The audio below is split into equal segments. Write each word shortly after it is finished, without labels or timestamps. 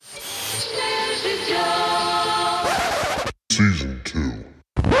Season 2.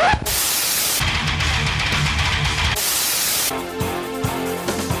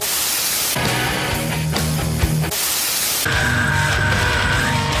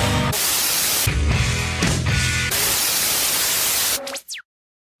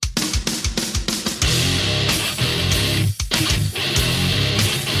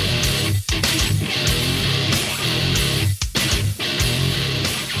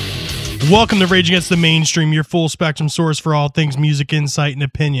 Welcome to Rage Against the Mainstream, your full spectrum source for all things music, insight, and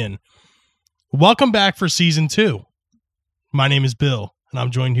opinion. Welcome back for Season 2. My name is Bill, and I'm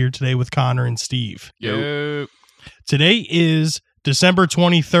joined here today with Connor and Steve. Yo. Today is December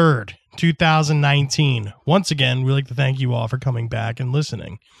 23rd, 2019. Once again, we'd like to thank you all for coming back and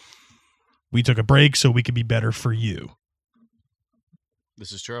listening. We took a break so we could be better for you.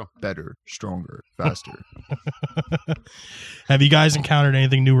 This is true. Better, stronger, faster. Have you guys encountered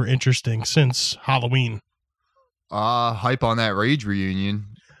anything new or interesting since Halloween? Hype on that Rage reunion.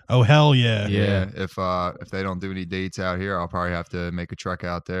 Oh, hell yeah. Yeah. If they don't do any dates out here, I'll probably have to make a trek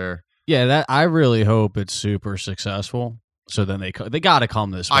out there. Yeah, that I really hope it's super successful. So then they got to come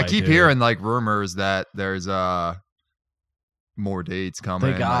this way. I keep dude. hearing like rumors that there's more dates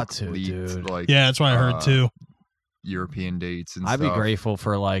coming. They got like, to, leaked, dude. Like Yeah, that's what I heard too. European dates and I'd stuff. be grateful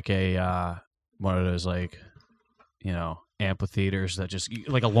for like a one of those like, you know, amphitheaters that just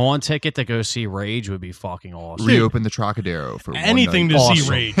like a lawn ticket to go see Rage would be fucking awesome. Reopen the Trocadero for Anything to one night. see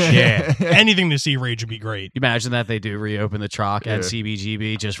Awesome. Rage. Yeah. Anything to see Rage would be great. You imagine that they do reopen the Troc at Yeah.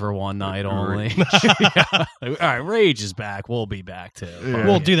 CBGB just for one night only. Right. Yeah. All right, Rage is back. We'll be back too. Yeah.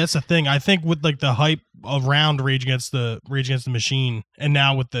 Well, dude, that's the thing. I think with like the hype around Rage Against the Machine, and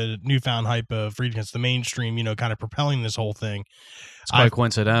now with the newfound hype of Rage Against the Mainstream, you know, kind of propelling this whole thing. It's quite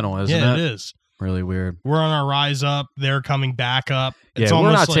coincidental, isn't Yeah, it? it is. Really weird. We're on our rise up. They're coming back up. It's Yeah, we're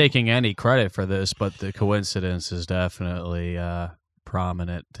almost not like, taking any credit for this, but the coincidence is definitely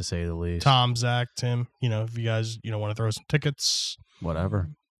prominent, to say the least. Tom, Zach, Tim. You know, if you guys want to throw some tickets, Whatever.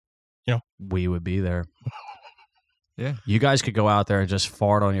 You know. We would be there. Yeah. You guys could go out there and just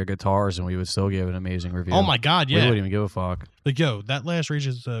fart on your guitars, and we would still give an amazing review. Oh my god, We yeah. wouldn't even give a fuck. Like yo, that last Rage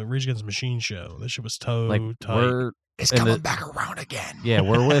Against the Machine show, that shit was Like tight. we're It's And coming the- back around again. yeah,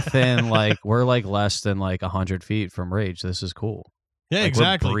 we're within we're less than 100 feet from Rage. This is cool. Yeah, Like,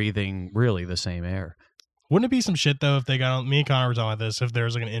 exactly. We're breathing really the same air. Wouldn't it be some shit though if they got on, me and Connor were talking about this, if there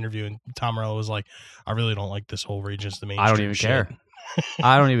was like an interview and Tom Morello was like, I really don't like this whole Rage Against the Mainstream I don't even shit. care.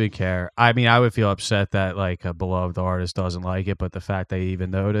 I don't even care. I mean, I would feel upset that like a beloved artist doesn't like it, but the fact they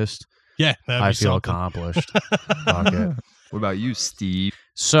even noticed, Yeah, that'd be I feel something. accomplished. Fuck it. What about you, Steve?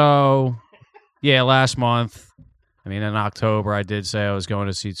 So, yeah, last month, I mean, in October, I did say I was going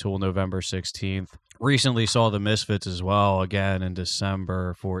to see Tool November 16th. Recently saw the Misfits as well, again in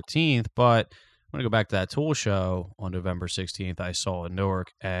December 14th, but I'm going to go back to that Tool show on November 16th I saw in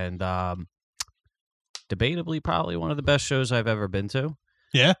Newark, and debatably probably one of the best shows I've ever been to.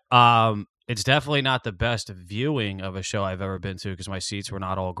 Yeah. It's definitely not the best viewing of a show I've ever been to because my seats were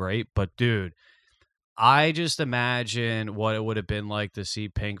not all great, but dude, I just imagine what it would have been like to see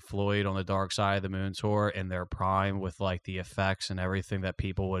Pink Floyd on the Dark Side of the Moon tour in their prime with like the effects and everything that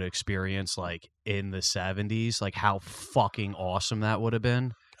people would experience like in the 70s, like how fucking awesome that would have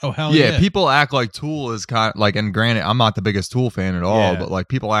been. Oh hell Yeah, yeah. people act like Tool is kind of like, and granted, I'm not the biggest Tool fan at all, Yeah. but like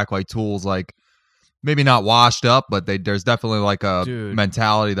people act like Tool's like maybe not washed up, but there's definitely like a Dude.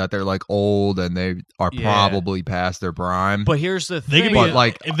 mentality that they're like old and they are Yeah. probably past their prime. But here's the they thing. could be But,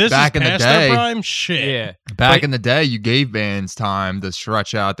 like, if this back is in the past their day- prime, shit. yeah, Back but- in the day, you gave bands time to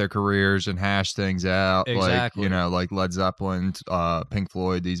stretch out their careers and hash things out. Exactly. Like, like Led Zeppelin, Pink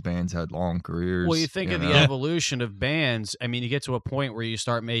Floyd, these bands had long careers. Well, you think of the know? evolution of bands. I mean, you get to a point where you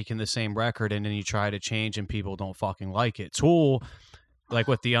start making the same record and then you try to change and people don't fucking like it. Tool, like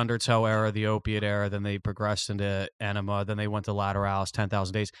with the Undertow era, the Opiate era, then they progressed into Enema, then they went to Lateralis,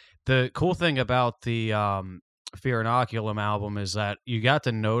 10,000 Days. The cool thing about the Fear Inoculum album is that you got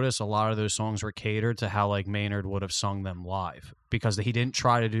to notice a lot of those songs were catered to how like Maynard would have sung them live because he didn't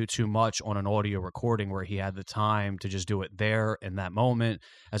try to do too much on an audio recording where he had the time to just do it there in that moment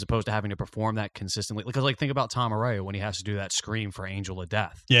as opposed to having to perform that consistently. Because like think about Tom Araya when he has to do that scream for Angel of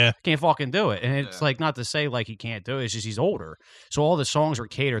Death. Yeah. Can't fucking do it. And it's like not to say like he can't do it, it's just he's older. So all the songs were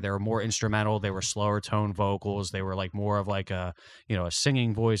catered. They were more instrumental, they were slower tone vocals, they were like more of like a, you know, a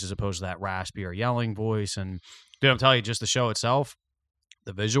singing voice as opposed to that raspy or yelling voice. And dude, I'm telling you, just the show itself,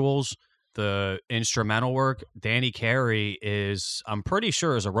 the visuals, the instrumental work, Danny Carey is, I'm pretty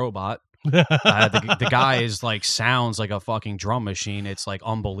sure, is a robot. The guy is like sounds like a fucking drum machine. It's like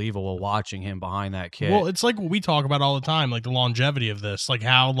unbelievable watching him behind that kit. Well, it's like what we talk about all the time, like the longevity of this. Like,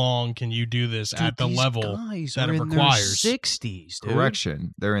 how long can you do this at the level that it requires? 60s, dude.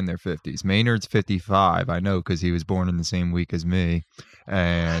 Correction, they're in their 50s. Maynard's 55. I know because he was born in the same week as me.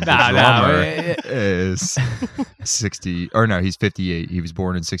 And the drummer is 60, or no, he's 58. He was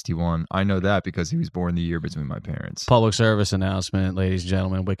born in 61. I know that because he was born the year between my parents. Public service announcement, ladies and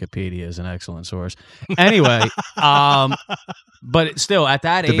gentlemen. Wikipedia is an excellent source. Anyway, but still at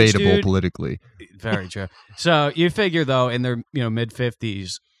that age, Debatable dude, politically. very true. So you figure though, in their mid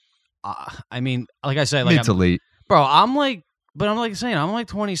 50s, I mean, like I said, like Mid to late. bro, I'm like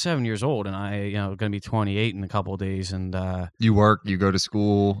 27 years old, and I going to be 28 in a couple of days, and You work, you go to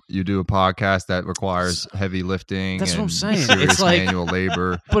school, you do a podcast that requires heavy lifting. That's what I'm and saying. Serious It's like- manual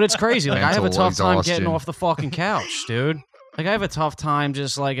labor. but it's crazy. Like I have a Mental tough time getting exhaustion. off the fucking couch, dude. Like I have a tough time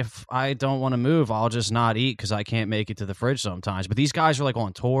just like if I don't want to move, I'll just not eat because I can't make it to the fridge sometimes. But these guys are like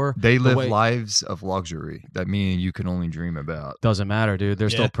on tour. They The live way- lives of luxury that me and you can only dream about. Doesn't matter, dude. They're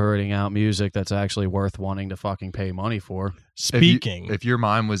Yeah. still putting out music that's actually worth wanting to fucking pay money for. Speaking, if your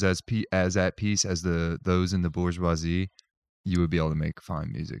mind was as at peace as those in the bourgeoisie, you would be able to make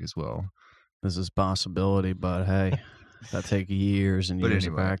fine music as well. This is a possibility, but hey, that take years and But years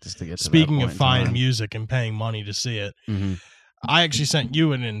anyway, of practice to get to speaking that of point fine music and paying money to see it, I actually sent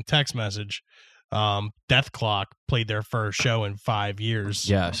you in a text message. Death Clock played their first show in 5 years.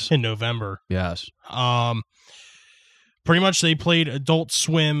 Yes. In November. Yes. Pretty much they played Adult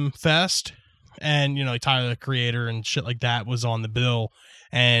Swim Fest, and Tyler the Creator and shit like that was on the bill,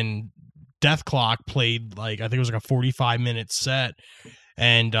 and Death Clock played I think it was like a 45-minute set,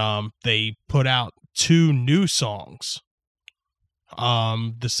 and they put out 2 new songs.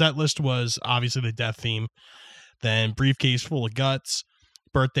 The set list was obviously the Death theme, then Briefcase Full of Guts,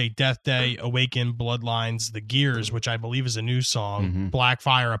 Birthday Death Day, Awaken, Bloodlines, The Gears, which I believe is a new song, Black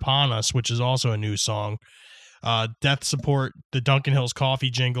Fire Upon Us, which is also a new song, Death Support, the Duncan Hills Coffee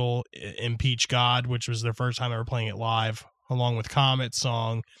jingle, Impeach God, which was their first time ever playing it live, along with Comet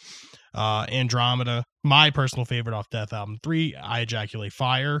song, Andromeda, my personal favorite off Death album 3, I Ejaculate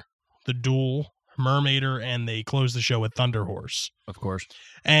Fire, The Duel, Mermaider, and they closed the show with Thunder Horse. Of course.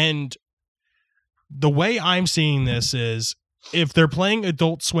 And the way I'm seeing this is, if they're playing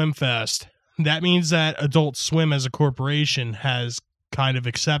Adult Swim Fest, that means that Adult Swim as a corporation has kind of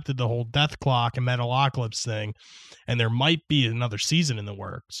accepted the whole Death Clock and Metalocalypse thing, and there might be another season in the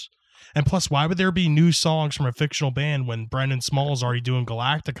works. And plus, why would there be new songs from a fictional band when Brendan Small is already doing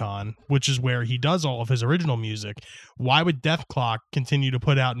Galacticon, which is where he does all of his original music? Why would Death Clock continue to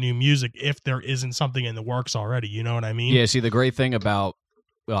put out new music if there isn't something in the works already? You know what I mean? Yeah, see, the great thing about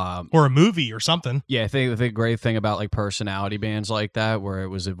Or a movie or something. I think the great thing about like personality bands like that, where it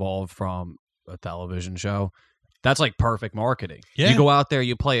was evolved from a television show, that's like perfect marketing. Yeah. You go out there,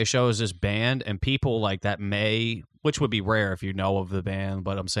 you play a show as this band, and people like that which would be rare if you know of the band,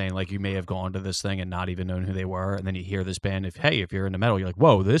 but I'm saying like you may have gone to this thing and not even known who they were, and then you hear this band. If you're into metal, you're like,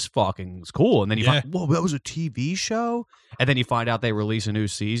 whoa, this fucking is cool, and then you find, whoa, that was a TV show, and then you find out they release a new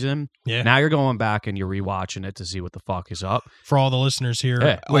season. Yeah. Now you're going back and you're rewatching it to see what the fuck is up. For all the listeners here,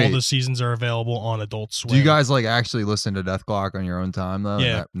 Yeah. all Wait. the seasons are available on Adult Swim. Do you guys actually listen to Death Clock on your own time though?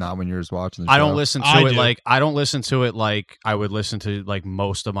 Yeah. Not when you're just watching the show? I don't listen to I it do. like I don't listen to it like I would listen to like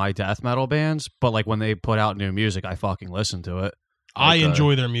most of my death metal bands, but like when they put out new music, I fucking listen to it. I Okay.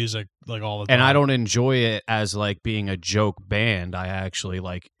 enjoy their music like all the time. And I don't enjoy it as like being a joke band. I actually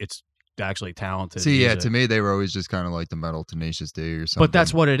like it's actually talented. See, yeah, music. to me they were always just kind of like the metal Tenacious D or something. But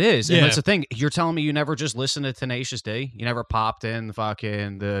that's what it is. And Yeah. that's the thing. You're telling me you never just listened to Tenacious D? You never popped in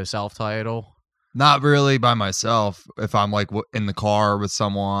fucking the self-title? Not really by myself. If I'm like in the car with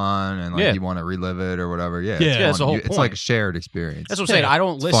someone and like Yeah. you want to relive it or whatever, Yeah. it's Yeah, that's the fun. whole It's like point. a shared experience. That's what I'm saying. Yeah. I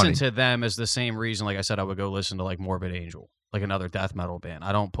don't It's listen funny. to them as the same reason, like I said, I would go listen to like Morbid Angel, like another death metal band.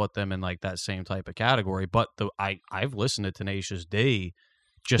 I don't put them in like that same type of category, but I've listened to Tenacious D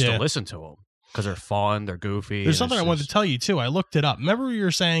just Yeah. to listen to them because they're fun, they're goofy. There's and something I it's wanted to just- tell you too. I looked it up. Remember you were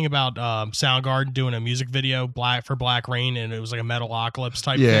saying about Soundgarden doing a music video for Black Rain, and it was like a Metalocalypse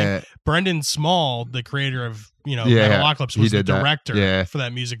type thing. Yeah, Brendan Small, the creator of Yeah, Metalocalypse, he was the did that. director Yeah. for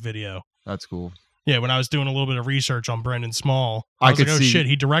that music video. that's cool. Yeah, when I was doing a little bit of research on Brendan Small, I I was like, could oh see- shit,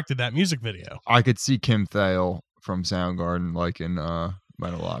 he directed that music video. I could see Kim Thale from Soundgarden like in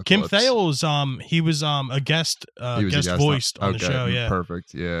Metalocalypse. Kim Thale was he was a guest He was a guest guest voiced on the Okay, show. Yeah,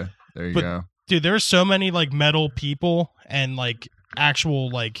 perfect. Yeah, there you But- go. dude, there's so many like metal people and like actual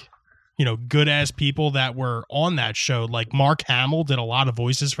like good ass people that were on that show. Like Mark Hamill did a lot of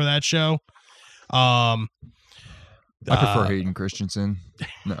voices for that show. I prefer Hayden Christensen.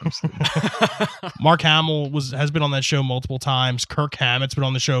 No, I'm just kidding. Mark Hamill has been on that show multiple times. Kirk Hammett's been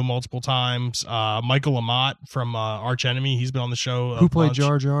on the show multiple times. Michael Amott from Arch Enemy, he's been on the show. Who played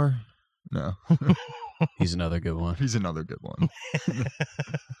Jar Jar? No. He's another good one. He's another good one.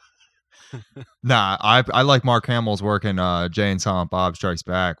 Nah, I like Mark Hamill's work in Jay and Silent Bob Strikes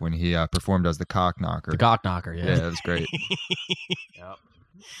Back when he performed as the cock knocker. The cock knocker, yeah. Yeah, it was great. Yep.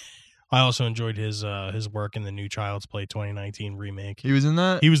 I also enjoyed his work in the new Child's Play 2019 remake. He was in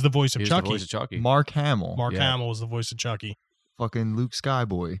that? He was the voice of He was Chucky. the voice of Chucky. Mark Hamill. Mark Yeah. Hamill was the voice of Chucky. Fucking Luke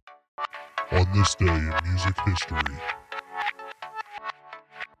Skyboy. On this day in music history.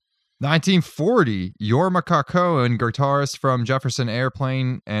 1940, Jorma Kaukonen, guitarist from Jefferson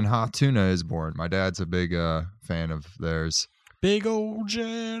Airplane and Hot Tuna, is born. My dad's a big fan of theirs. Big old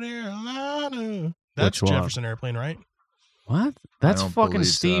jet airliner. That's Which one? Jefferson Airplane, right? What? That's don't fucking believe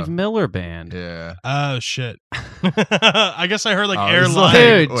Steve so. Miller Band. Yeah. Oh shit! I guess I heard like I was airline. like-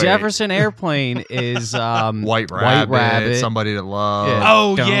 Dude, Wait. Jefferson Airplane is White Rabbit, Somebody to Love. Yeah.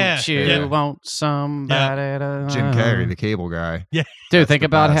 Oh, Don't yeah. you Yeah. want somebody to Jim Carrey, the cable guy. Dude, That's think the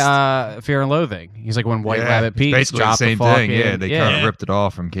about best. Fear and Loathing. He's like when White Yeah, Rabbit it's Pete basically dropped the same the fucking, thing. Yeah, they kind Yeah. of ripped it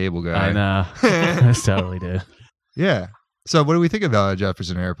off from Cable Guy. I know. That's totally did. Yeah. So what do we think about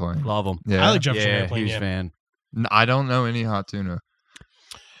Jefferson Airplane? Love him. Yeah. I like Jefferson Yeah, Airplane. huge Yeah. fan. I don't know any Hot Tuna.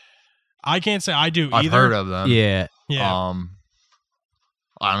 I can't say I do I've either. heard of them. Yeah. Yeah.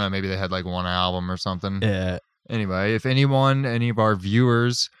 I don't know. Maybe they had like one album or something. Yeah. Anyway, if any of our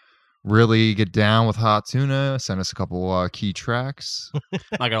viewers really get down with Hot Tuna, send us a couple key tracks.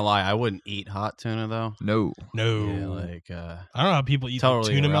 Not gonna lie, I wouldn't eat hot tuna though. No. No. Yeah, like I don't know how people eat like,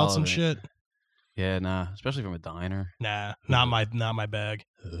 totally tuna melts and shit. irrelevant. yeah, nah. Especially from a diner. Nah, not my bag.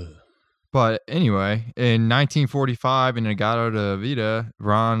 But anyway, in 1945, in Inagado de Vida,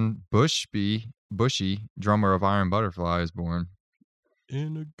 Ron Bushy, drummer of Iron Butterfly, is born.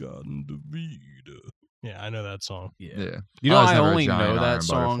 In a garden de vida. Yeah, I know that song. Yeah. You know, I was I never a only giant know Iron that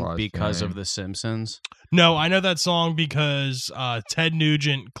song Butterflies because fan. of The Simpsons. No, I know that song because Ted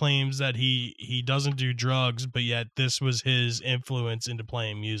Nugent claims that he doesn't do drugs, but yet this was his influence into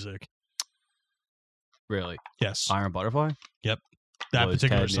playing music. Really? Yes, Iron Butterfly? that was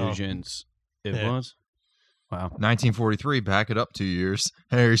particular Ted song. Nugent's influence? Wow. 1943, back it up 2 years.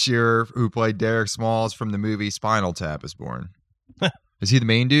 Harry Shearer, who played Derek Smalls from the movie Spinal Tap, is born. Is he the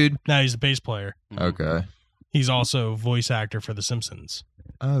main dude? No, he's a bass player. Mhm. Okay. He's also voice actor for The Simpsons.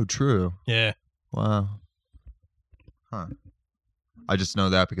 Oh, true. Yeah. Wow. Huh. I just know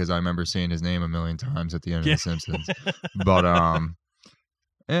that because I remember seeing his name a million times at the end Yeah. of The Simpsons. But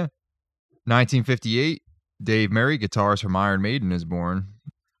yeah. 1958, Dave Merry, guitarist from Iron Maiden, is born.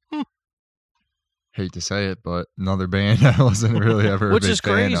 Hate to say it, but another band I wasn't really ever Which a big is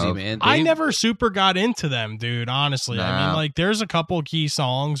fan crazy, of. man. I Dave- never super got into them, dude, honestly. I mean, Nah. like, there's a couple key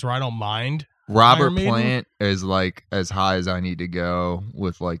songs where I don't mind. Robert Iron Maiden? Plant is like as high as I need to go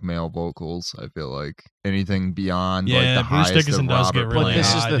with like male vocals. I feel like anything beyond like Yeah, the Bruce highest Dickinson of does Robert get really But this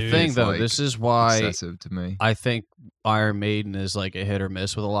is high, the dude. thing, is, though. like, This is why excessive to me. I think Iron Maiden is like a hit or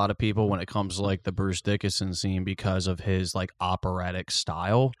miss with a lot of people when it comes to like the Bruce Dickinson scene because of his like operatic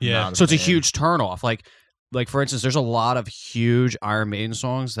style. Yeah. Not So it's a fan. huge turnoff. Like for instance, there's a lot of huge Iron Maiden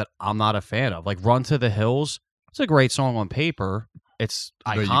songs that I'm not a fan of. Like Run to the Hills. It's a great song on paper. It's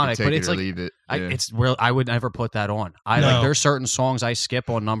But you can iconic, take but it it's or like leave it. I, Yeah. it's real. I would never put that on. No. There's certain songs I skip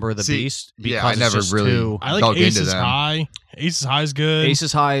on Number of the See, Beast yeah, because I it's never just really- too. I like dug into Aces them. High. Aces High is good.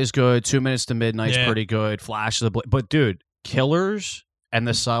 Aces High is good. 2 Minutes to Midnight's Yeah. pretty good. Flash of the but dude, Killers and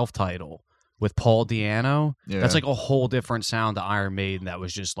the self-title with Paul Di'Anno. Yeah. That's like a whole different sound to Iron Maiden. That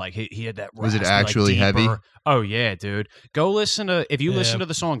was just like he had that. Was it raspy, like, actually heavy? deeper- Oh yeah, dude. Go listen to if you Yeah. listen to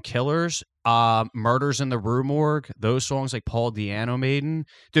the song Killers, Murders in the Rue Morgue. Those songs like Paul Di'Anno Maiden,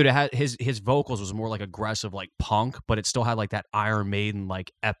 dude. It had his vocals was more like aggressive, like punk, but it still had like that Iron Maiden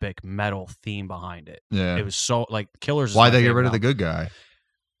like epic metal theme behind it. Yeah. It was so like Killers. is Why my they get favorite rid of the album. good guy?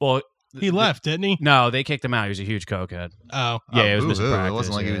 Well, He left, didn't he? No, they kicked him out. He was a huge cokehead. Oh. Yeah, Oh, it was missing boo-hoo. practice. It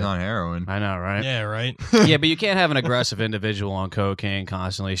wasn't like he was yeah. on heroin. I know, right? Yeah, right. Yeah, but you can't have an aggressive individual on cocaine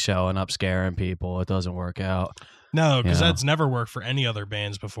constantly showing up, scaring people. It doesn't work out. No, because Yeah. that's never worked for any other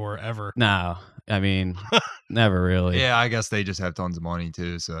bands before, ever. No, I mean, never really. Yeah, I guess they just have tons of money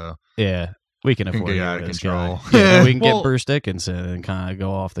too. So Yeah, we can Can afford get to get out rid of this control. guy. Yeah, we can Well- get Bruce Dickinson and kind of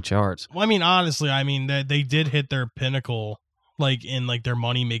go off the charts. Well, I mean, honestly, I mean, they did hit their pinnacle like in like their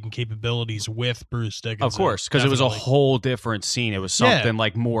money making capabilities with Bruce Dickinson. Of course, because it was a Definitely. whole different scene. It was something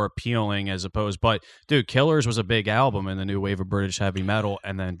like more appealing as opposed. But dude, Killers was a big album in the new wave of British heavy metal,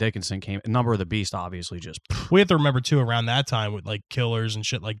 and then Dickinson came. Number of the Beast, obviously, just We have to remember too, around that time with like Killers and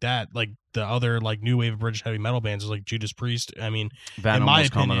shit like that, like the other like new wave of British heavy metal bands was like Judas Priest. I mean, Venom my was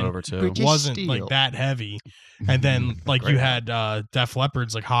coming opinion, over too. British wasn't Steel. like that heavy. And then like you Great had Def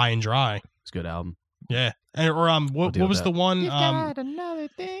Leppard's like High and Dry. It's a good album. Yeah. And, or what deal with was that. the one another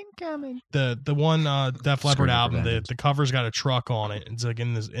thing coming. the one Def Leppard Screaming for album, Vengeance. the cover's got a truck on it. It's like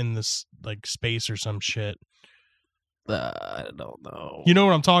in this like space or some shit. I don't know. You know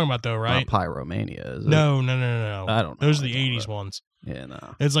what I'm talking about though, right? Not Pyromania, is it? No. I don't know. Those are the I don't 80s know. ones. Yeah,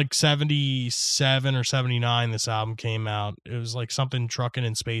 no. It's like 77 or 79 this album came out. It was like something trucking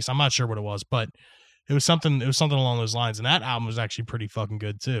in space. I'm not sure what it was, but it was something along those lines. And that album was actually pretty fucking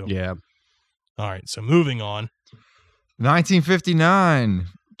good too. Yeah. All right, so moving on. 1959.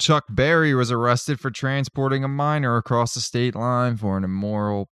 Chuck Berry was arrested for transporting a minor across the state line for an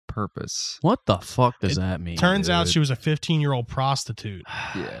immoral purpose. What the fuck does It that mean? Turns out dude? she was a 15-year-old prostitute,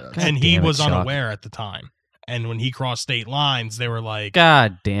 Yeah. God and he damn it, was Chuck. unaware at the time. And when he crossed state lines, they were like,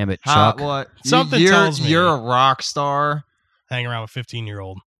 God damn it, Chuck. What? Something you're, tells me. you're a rock star. hang around with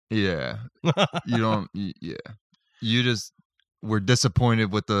 15-year-old. Yeah. You don't. Yeah. You just were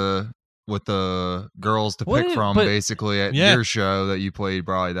disappointed with the girls to What pick did- from but- basically at Yeah. your show that you played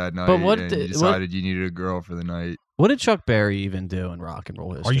probably that night. But what and did- you what- decided you needed a girl for the night. What did Chuck Berry even do in rock and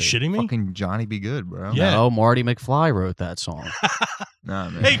roll history? Are you shitting me? Fucking Johnny Be Good, bro. Yeah. No, Marty McFly wrote that song. Nah,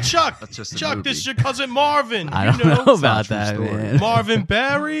 man. Hey, Chuck. That's just a Chuck, movie. this is your cousin Marvin. I You don't know not about a true that, story. man. Marvin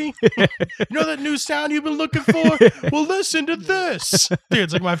Berry. You know that new sound you've been looking for? Well, listen to this. Dude,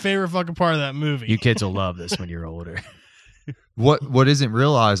 it's like my favorite fucking part of that movie. You kids will love this when you're older. What isn't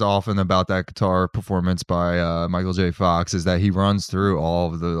realized often about that guitar performance by Michael J. Fox is that he runs through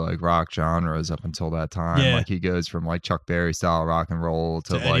all of the like rock genres up until that time. Yeah. Like he goes from like Chuck Berry style rock and roll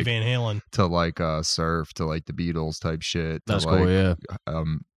to to Eddie like Van Halen. surf to like the Beatles type shit. That's to cool, like yeah.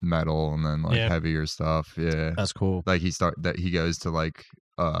 metal and then like Yeah. heavier stuff. Yeah. That's cool. Like he goes to like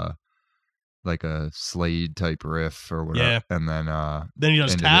a Slade type riff or whatever. Yeah. And then Then he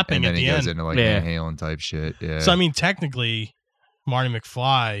does into tapping and then at he the goes end. into like Yeah. Van Halen type shit. Yeah. So, I mean, technically, Marty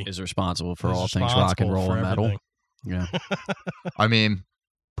McFly Is responsible for is all things rock and responsible roll for and metal. everything. Yeah. I mean,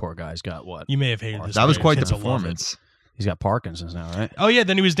 Poor guy's got what? You may have hated this. that was movie. quite the Kids will love it. performance. He's got Parkinson's now, right? Oh, yeah.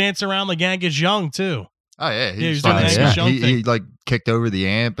 Then he was dancing around like Angus Young, too. Oh yeah, Yeah, he was doing the fine. Angus Young he thing. like kicked over the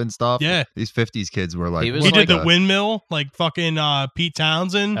amp and stuff. Yeah. These 50s kids were like, He was He like did the windmill, like fucking Pete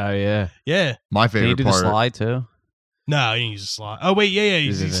Townsend. Oh, yeah. Yeah. my Did he favorite do the part. slide, too? No, he didn't use a slide. Oh, wait. Yeah. He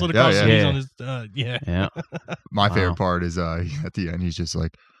Yeah, slid yeah. across Yeah, the knees yeah. on his. Yeah. Yeah. My Wow. favorite part is at the end he's just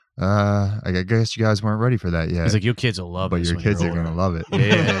like, I guess you guys weren't ready for that yet. He's like, you kids will love but this your when you're kids are older." gonna love it.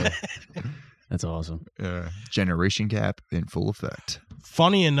 Yeah. That's awesome. Generation gap in full effect.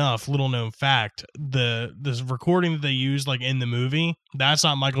 Funny enough, little known fact: this recording that they used like in the movie, that's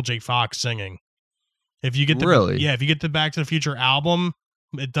not Michael J. Fox singing. If you get the Really? if you get the Back to the Future album,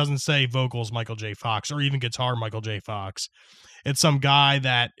 it doesn't say vocals Michael J. Fox or even guitar Michael J. Fox. It's some guy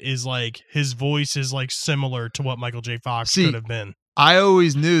that is like his voice is like similar to what Michael J. Fox See, could have been. I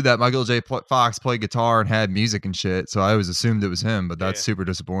always knew that Michael J. Fox played guitar and had music and shit, so I always assumed it was him, but that's Yeah. super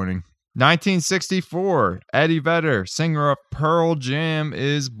disappointing. 1964, Eddie Vedder, singer of Pearl Jam,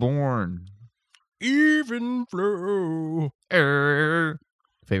 is born. Even flow.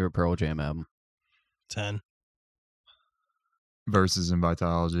 Favorite Pearl Jam album 10. Versus in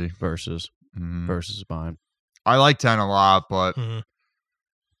Vitology. versus Mhm. versus mine. I like 10 a lot, but Mhm.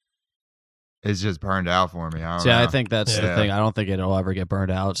 it's just burned out for me. I don't See, know. I think that's the Yeah. thing. I don't think it'll ever get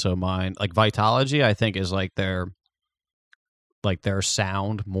burned out. So mine, like Vitology, I think is like their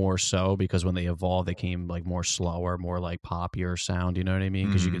sound more so because when they evolved, they came like more slower, more like poppier sound. You know what I mean?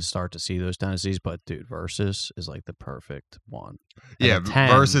 Because you Mhm. could start to see those tendencies. But dude, Versus is like the perfect one. And Yeah, then 10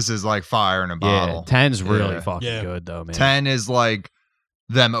 Versus is like fire in a bottle. 10's really Yeah. fucking Yeah. good though, man. 10 is like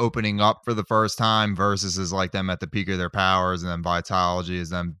them opening up for the first time. Versus is like them at the peak of their powers, and then Vitology is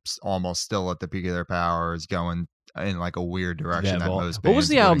them almost still at the peak of their powers, going in like a weird direction that well, most what was bands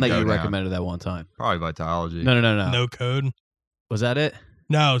the album that wouldn't you go down. recommended that one time? Probably Vitology. No. No code. Was that it?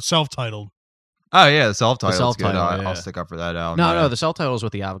 No, self-titled. Oh yeah, the self-title's self-title, good. yeah. I'll stick up for that album. No, yeah. no. The self-title is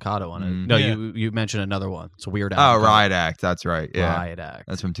with the avocado on it. Mm. No, Yeah. you mentioned another one. It's a weird. Oh, avocado. Riot Act. That's right. Yeah, Riot Act.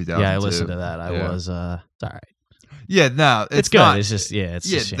 that's from 2002. Yeah, I listened to that. I Yeah. was it's all right. Yeah, no, It's good. not- It's just it's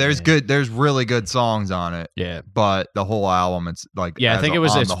yeah, just, there's good. There's really good songs on it, Yeah, but the whole album, it's like Yeah, I as think a- it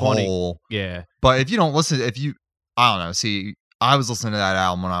was- on it's the funny. whole. yeah. But if you don't listen, I don't know. See, I was listening to that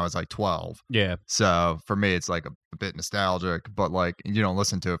album when I was like 12. Yeah. So for me, it's like a bit nostalgic, but like you don't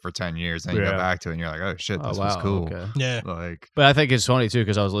listen to it for 10 years, then you go back to it and you're like, oh shit, this was cool. Okay. Yeah. Like, But I think it's funny too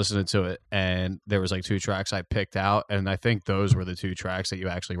because I was listening to it and there was like 2 tracks I picked out, and I think those were the 2 tracks that you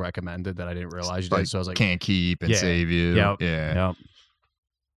actually recommended that I didn't realize you like did. So I was like, Can't Keep and Yeah. Save You. Yep. Yeah. Yep.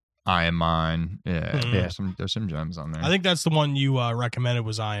 I Am Mine. Yeah. Mhm. There's some gems on there. I think that's the one you recommended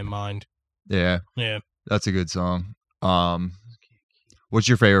was I Am Mind. yeah. Yeah. That's a good song. What's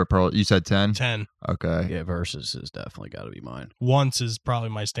your favorite Pearl? You said 10? 10. Okay. Yeah, Versus is definitely got to be mine. Once is probably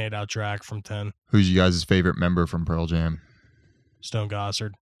my standout track from 10. Who's you guys' favorite member from Pearl Jam? Stone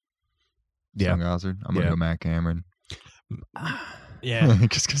Gossard. Yeah. Stone Gossard? I'm going to Yeah. go Matt Cameron. Yeah.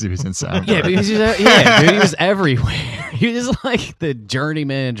 Just because he was in Soundgarden. Yeah, because dude, he was everywhere. He was like the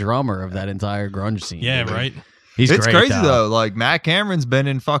journeyman drummer of that entire grunge scene. Yeah, dude. right? He's It's great, crazy though. Like Matt Cameron's been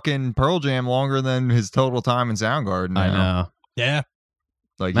in fucking Pearl Jam longer than his total time in Soundgarden. I now. know. Yeah.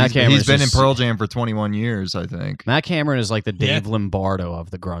 Like Matt he's Cameron's been in just- Pearl Jam for 21 years, I think. Matt Cameron is like the Yeah. Dave Lombardo of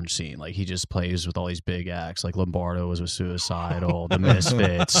the grunge scene. Like he just plays with all these big acts. Like Lombardo was with Suicidal, The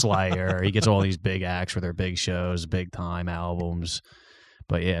Misfits, Slayer. He gets all these big acts for their big shows, big time albums.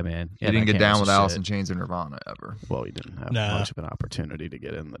 But yeah, man. He Yeah, didn't Matt get down Cameron's with the Alice shit. in Chains and Nirvana ever. Well, he didn't have Nah. much of an opportunity to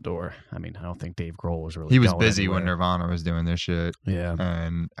get in the door. I mean, I don't think Dave Grohl was really. He was going busy when anywhere. Nirvana was doing this shit. Yeah.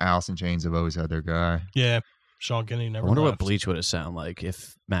 And Alice in Chains have always had their guy. Yeah. Sean Kinney I never wonder left. what Bleach would have sounded like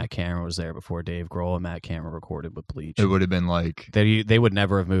if Matt Cameron was there before Dave Grohl and Matt Cameron recorded with Bleach. It would have been like, They would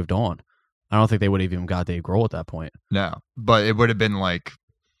never have moved on. I don't think they would have even got Dave Grohl at that point. no. But it would have been like,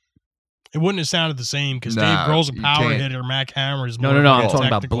 It wouldn't have sounded the same because Nah, Dave Grohl's a you power can't- hitter. Matt Cameron is No, more no, no, of a I'm talking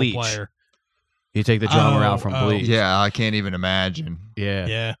about technical Bleach. player. You take the drummer out from Oh, Bleach. yeah, I can't even imagine. Yeah.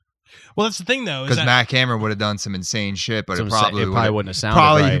 Yeah. Well, that's the thing, though. Is Because that, Matt Cameron would have done some insane shit, but Some it sa- probably wouldn't have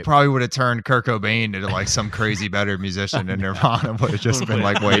sounded he right. probably would have turned Kurt Cobain into like some crazy better musician, and Nirvana would have just been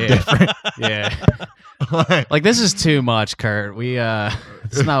like way Yeah. different. Yeah. Like, Like, this is too much, Kurt.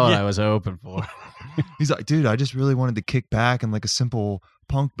 It's not what I was hoping for. he's like, dude, I just really wanted to kick back and like a simple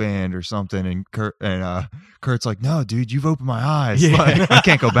punk band or something. And Kurt's like, no, dude, you've opened my eyes. Yeah. Like, I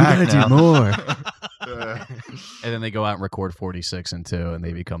can't go back now. more. Yeah. And then they go out and record 46 and 2, and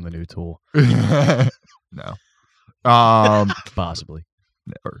they become the new Tool. No. Possibly.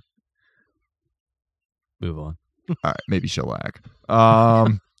 Never. Move on. All right, maybe shellac.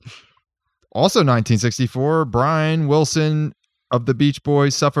 Also, 1964, Brian Wilson of the Beach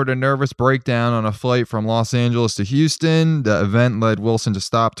Boys suffered a nervous breakdown on a flight from Los Angeles to Houston. The event led Wilson to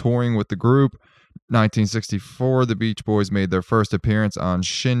stop touring with the group. 1964, the Beach Boys made their first appearance on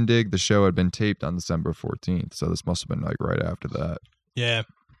Shindig. The show had been taped on December 14th, so this must have been like right after that. yeah.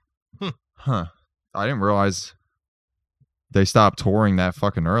 Huh. I didn't realize they stopped touring that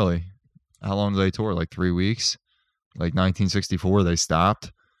fucking early. How long did they tour? Like 3 weeks? Like 1964, they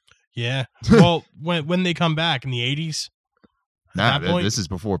stopped? Yeah. Well, when they come back in the 80s? Nah, that point? this is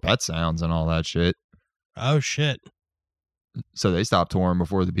before Pet Sounds and all that shit. Oh, shit. So they stopped touring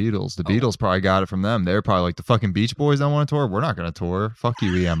before the Beatles. The Oh. Beatles probably got it from them. They're probably like, the fucking Beach Boys don't want to tour? We're not going to tour. Fuck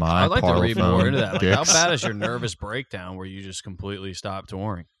you, EMI. I'd like to read Parlophone, more into that. Like, how dicks. bad is your nervous breakdown where you just completely stop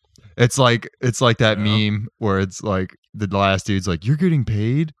touring? It's like that Yeah. meme where it's like the last dude's like, you're getting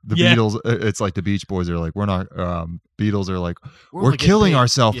paid? The Yeah. Beatles, it's like the Beach Boys are like, we're not, Beatles are like, only we're getting killing paid-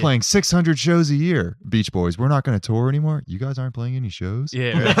 ourselves yeah. playing 600 shows a year. Beach Boys, we're not going to tour anymore. You guys aren't playing any shows?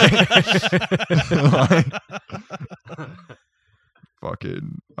 Yeah.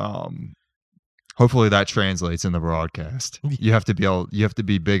 Fucking, hopefully that translates in the broadcast. You have to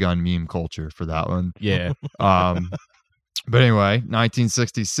be big on meme culture for that one. Yeah. But anyway,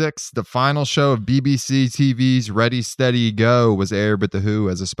 1966, the final show of BBC TV's Ready, Steady, Go was aired with The Who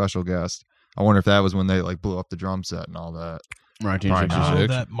as a special guest. I wonder if that was when they like blew up the drum set and all that. 1966. Oh,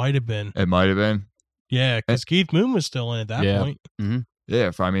 that might have been. It might have been. Yeah, because Keith Moon was still in at that Yeah. point.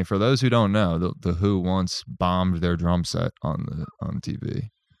 Yeah, for those who don't know, the Who once bombed their drum set on TV.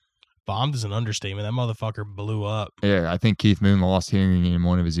 Bombed is an understatement. That motherfucker blew up. Yeah, I think Keith Moon lost hearing in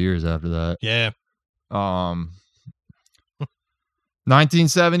one of his ears after that. Yeah.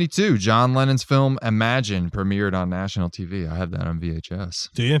 1972, John Lennon's film Imagine premiered on national TV. I have that on VHS.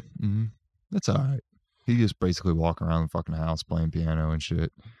 Do you? Mm-hmm. That's all right. He just basically walking around the fucking house playing piano and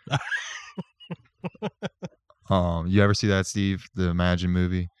shit. You ever see that, Steve? The Imagine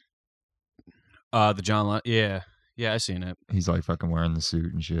movie? The John Lennon. Yeah. Yeah, I seen it. He's like fucking wearing the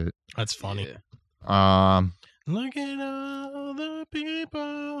suit and shit. That's funny. Yeah. Look at all the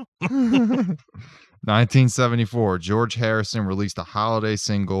people. 1974, George Harrison released a holiday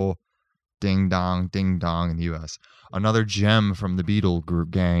single Ding dong, ding dong in the U.S. Another gem from the Beatle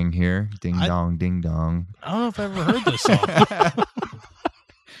group gang here. Ding dong, ding dong. I don't know if I ever heard this song.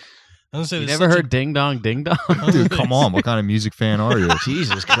 I was gonna say, You never heard Ding Dong Ding Dong? Dude, come on. What kind of music fan are you?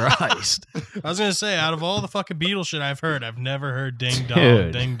 Jesus Christ. I was gonna say, out of all the fucking Beatles shit I've heard, I've never heard Ding Dong,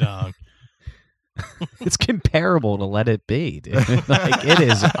 Dude. Ding Dong. It's comparable to Let It Be, dude. Like, it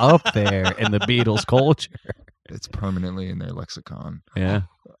is up there in the Beatles culture. It's permanently in their lexicon. Yeah.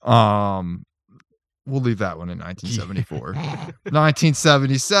 We'll leave that one in 1974.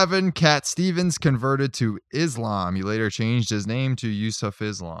 1977, Cat Stevens converted to Islam. He later changed his name to Yusuf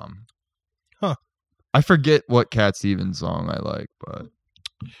Islam. Huh. I forget what Cat Stevens song I like, but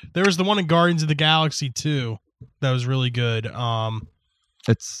There was the one in Guardians of the Galaxy too that was really good.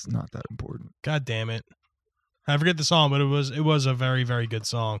 it's not that important. God damn it, I forget the song, but it was a very, very good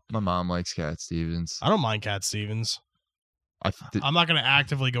song. My mom likes Cat Stevens. I don't mind Cat Stevens. I'm not gonna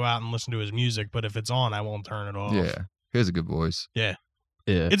actively go out and listen to his music, but if it's on, I won't turn it off. Yeah, he has a good voice. Yeah.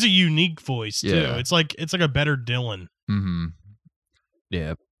 It's a unique voice too. Yeah. It's like a better Dylan, Mm-hmm.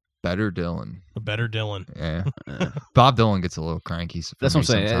 Yeah. Better Dylan. a better Dylan. Yeah. Bob Dylan gets a little cranky. For That's me what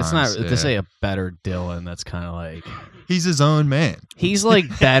I'm saying. It's not sometimes. to say a better Dylan. That's kind of like He's his own man. he's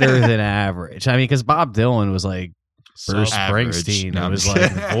like better than average. I mean, because Bob Dylan was like Bruce Average. Springsteen. No, It I'm was just like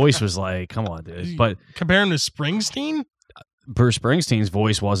kidding. the voice was like, come on, dude. But Comparing to Springsteen? Bruce Springsteen's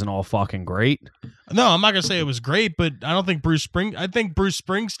voice wasn't all fucking great. No, I'm not gonna say it was great, but I don't think I think Bruce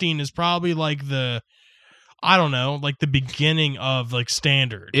Springsteen is probably like the beginning of like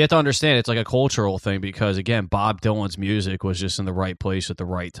standard. You have to understand it's like a cultural thing because again, Bob Dylan's music was just in the right place at the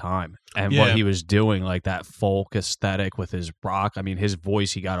right time. And Yeah. what he was doing, like that folk aesthetic with his rock, I mean, his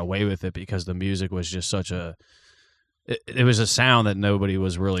voice, he got away with it because the music was just such a it was a sound that nobody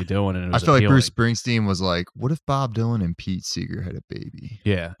was really doing, and it I was feel like appealing. Bruce Springsteen was like, what if Bob Dylan and Pete Seeger had a baby?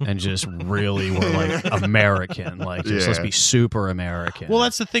 Yeah, and just really were like American, like just let's Yeah. be super American. Well,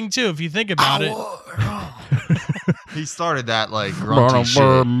 that's the thing too. If you think about it, He started that like grunty shit.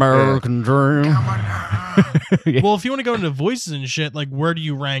 American dream. well, if you want to go into voices and shit, like where do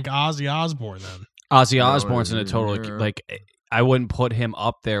you rank Ozzy Osbourne then? Ozzy Osbourne's in a total like I wouldn't put him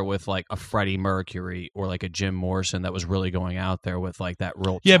up there with like a Freddie Mercury or like a Jim Morrison that was really going out there with like that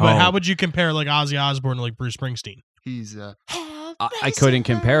real Yeah, but tone. how would you compare like Ozzy Osbourne to like Bruce Springsteen? He's I couldn't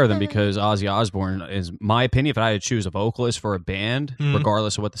compare them because Ozzy Osbourne is my opinion. If I had to choose a vocalist for a band, Mhm.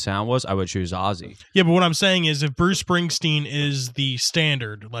 regardless of what the sound was, I would choose Ozzy. Yeah, but what I'm saying is if Bruce Springsteen is the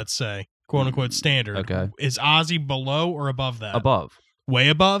standard, let's say, quote unquote standard, Okay. is Ozzy below or above that? Above. Way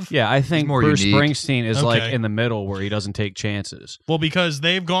above? Yeah, I think more Bruce unique. Springsteen is like Okay. in the middle where he doesn't take chances. Well, because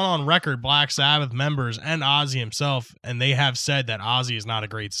they've gone on record, Black Sabbath members and Ozzy himself, and they have said that Ozzy is not a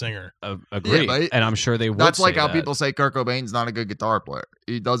great singer. Agree. but and I'm sure they would That's like say how that. people say Kurt Cobain's not a good guitar player.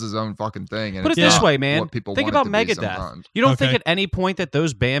 He does his own fucking thing. And Put it it's this not way, man. what people Think want about it to be Megadeth. sometimes. You don't think Okay. at any point that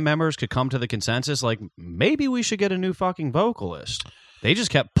those band members could come to the consensus like maybe we should get a new fucking vocalist? They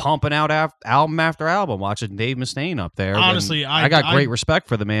just kept pumping out album after album, watching Dave Mustaine up there. when Honestly, I got great respect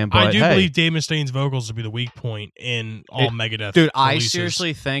for the man, but I do hey, believe Dave Mustaine's vocals to be the weak point in all Megadeth. dude, I releases.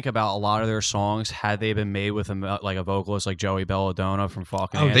 seriously think about a lot of their songs had they been made with a vocalist like Joey Belladonna from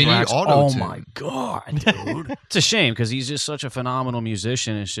fucking Oh, they need Anthrax. auto-tune. Oh my god, dude! It's a shame because he's just such a phenomenal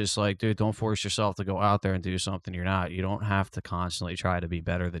musician. It's just like, dude, don't force yourself to go out there and do something you're not. You don't have to constantly try to be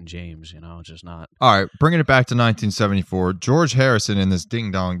better than James. You know, it's just not. All right, bringing it back to 1974, George Harrison in this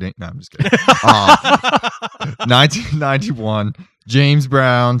Ding Dong Ding. No, I'm just kidding. 1991, James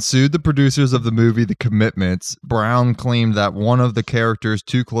Brown sued the producers of the movie The Commitments. Brown claimed that one of the characters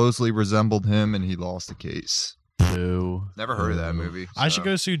too closely resembled him, and he lost the case. Boo. Never heard of that movie. I so. should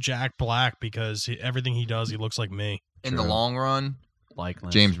go sue Jack Black because everything he does, he looks like me. In the True. long run,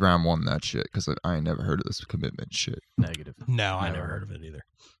 Likeness. James Brown won that shit because I ain't never heard of this Commitment shit. Negative. No, I Never never heard heard of it either.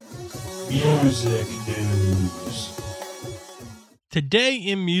 Music news. Today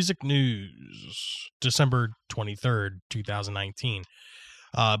in music news, December 23rd, 2019.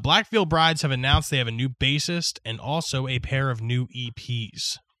 Black Veil Brides have announced they have a new bassist and also a pair of new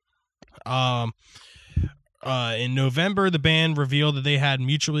EPs. In November, the band revealed that they had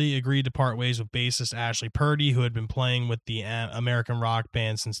mutually agreed to part ways with bassist Ashley Purdy, who had been playing with the American rock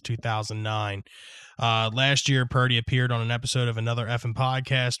band since 2009. Last year, Purdy appeared on an episode of Another Effin'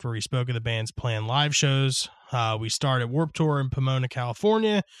 Podcast where he spoke of the band's planned live shows. We start at Warped Tour in Pomona,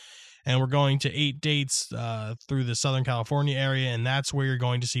 California, and we're going to 8 dates through the Southern California area, and that's where you're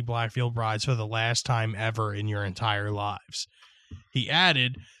going to see Black Veil Brides for the last time ever in your entire lives. He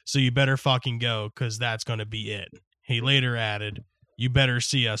added, so you better fucking go, because that's going to be it. He later added, you better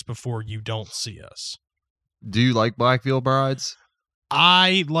see us before you don't see us. Do you like Black Veil Brides?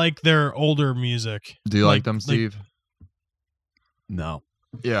 I like their older music. Do you like them, Steve? No.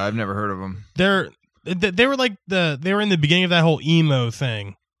 Yeah, I've never heard of them. They were like they were in the beginning of that whole emo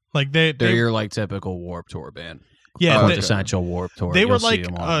thing. Like They're your like typical Warped Tour band. Yeah, quintessential Warped Tour. They were You'll see like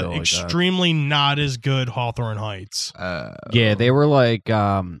them on a bill extremely not as good Hawthorne Heights. Yeah, they were like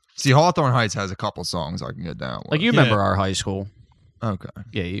see, Hawthorne Heights has a couple songs I can get down with. like you remember our high school. Okay.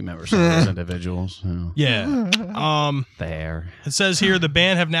 Yeah, you remember some of those individuals. Yeah. There. It says here the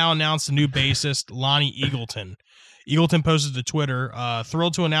band have now announced a new bassist, Lonnie Eagleton. Eagleton posted to Twitter,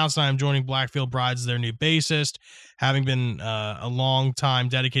 thrilled to announce that I am joining Blackfield Brides as their new bassist. Having been a long-time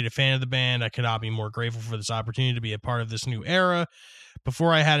dedicated fan of the band, I could not be more grateful for this opportunity to be a part of this new era.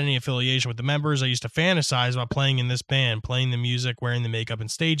 Before I had any affiliation with the members, I used to fantasize about playing in this band, playing the music, wearing the makeup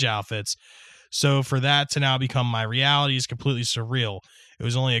and stage outfits. So for that to now become my reality is completely surreal. It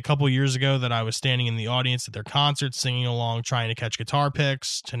was only a couple years ago that I was standing in the audience at their concerts, singing along, trying to catch guitar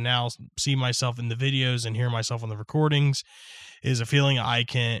picks. To now see myself in the videos and hear myself on the recordings is a feeling I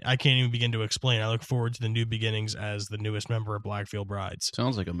can't even begin to explain. I look forward to the new beginnings as the newest member of Blackfield Brides.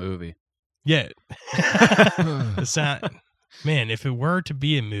 Sounds like a movie. Yeah. Man, if it were to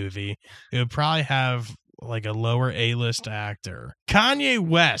be a movie, it would probably have like a lower A-list actor. Kanye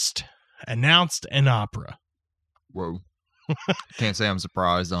West announced an opera. Whoa. Can't say I'm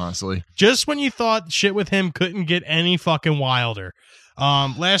surprised, honestly. Just when you thought shit with him couldn't get any fucking wilder.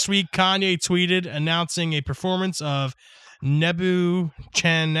 Last week, Kanye tweeted announcing a performance of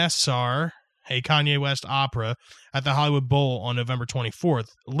Nebuchadnezzar, a Kanye West opera, at the Hollywood Bowl on November 24th.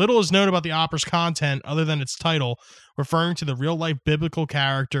 Little is known about the opera's content other than its title, referring to the real-life biblical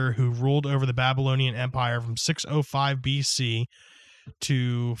character who ruled over the Babylonian Empire from 605 BC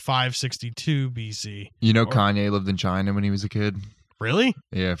to 562 BC. You know, Kanye lived in China when he was a kid. Really?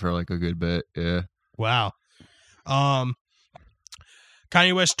 Yeah, for like a good bit. Yeah. Wow. Kanye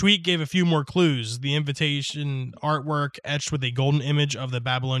West's tweet gave a few more clues. The invitation artwork etched with a golden image of the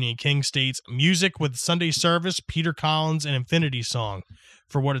Babylonian king states, music with Sunday service, Peter Collins, and Infinity Song.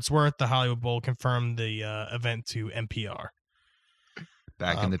 For what it's worth, the Hollywood Bowl confirmed the event to NPR.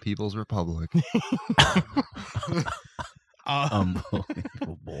 Back in the People's Republic.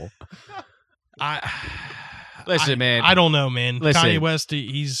 Unbelievable. Listen, man. I don't know, man. Listen. Kanye West,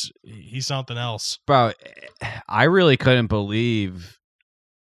 he's something else. Bro, I really couldn't believe,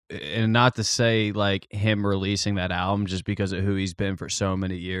 and not to say like him releasing that album just because of who he's been for so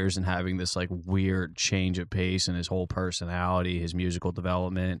many years and having this like weird change of pace in his whole personality, his musical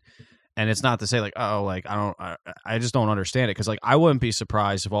development. And it's not to say like, oh, like I just don't understand it, because like I wouldn't be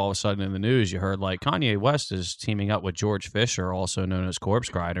surprised if all of a sudden in the news you heard like Kanye West is teaming up with George Fisher, also known as Corpse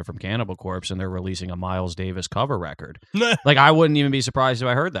Grinder from Cannibal Corpse, and they're releasing a Miles Davis cover record. Like I wouldn't even be surprised if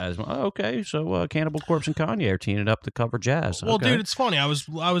I heard that. Oh, okay, so Cannibal Corpse and Kanye are teaming up to cover jazz. Well, okay. dude, it's funny. I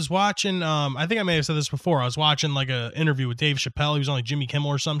was watching. I think I may have said this before. I was watching like a interview with Dave Chappelle. He was on like Jimmy Kimmel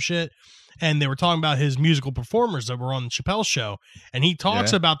or some shit. And they were talking about his musical performers that were on the Chappelle show. And he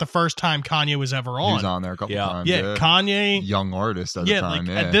talks about the first time Kanye was ever on. He was on there a couple times. Yeah, Kanye. Young artist at the time.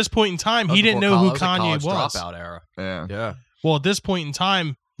 Like, at this point in time, he didn't know who Kanye was. Dropout era. Yeah. Well, at this point in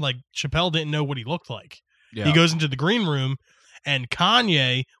time, like Chappelle didn't know what he looked like. Yeah. He goes into the green room, and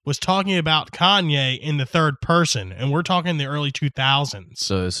Kanye was talking about Kanye in the third person. And we're talking the early 2000s.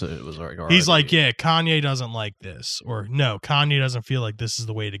 So it was like, he's like, yeah, Kanye doesn't like this. Or no, Kanye doesn't feel like this is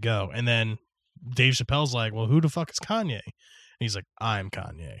the way to go. And then Dave Chappelle's like, well, who the fuck is Kanye? And he's like, I'm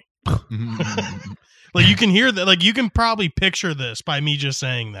Kanye. Like, you can hear that. Like, you can probably picture this by me just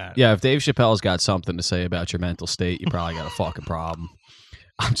saying that. Yeah, if Dave Chappelle's got something to say about your mental state, you probably got a fucking problem.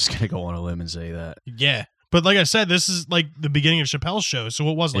 I'm just going to go on a limb and say that. Yeah. But like I said, this is like the beginning of Chappelle's show. So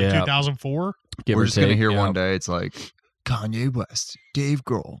what was it, like 2004? We're just going to hear one day, it's like Kanye West, Dave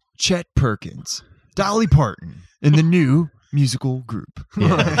Grohl, Chet Perkins, Dolly Parton in the new musical group.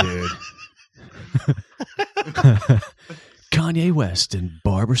 Yeah, dude. Kanye West and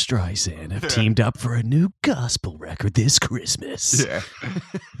Barbra Streisand have teamed up for a new gospel record this Christmas. Yeah.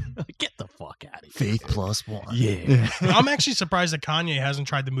 Get the fuck out of here. Faith plus one. Yeah. I'm actually surprised that Kanye hasn't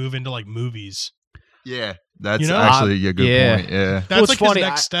tried to move into like movies. Yeah. That's You know? actually a good point. Yeah. That's it's like funny, his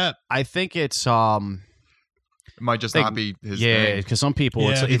next step. I think it's It might just not be his thing. because some people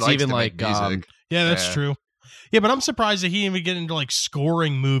Yeah. He it's likes even to like make music. Yeah, that's Yeah. true. Yeah, but I'm surprised that he didn't even get into like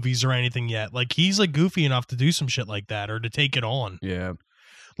scoring movies or anything yet. Like, he's like goofy enough to do some shit like that or to take it on. yeah.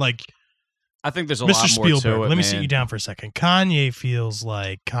 Like, I think there's a Mr. lot more Spielberg, to it. let me man. sit you down for a second. Kanye feels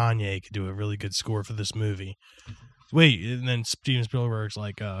like Kanye could do a really good score for this movie. Wait, and then Steven Spielberg's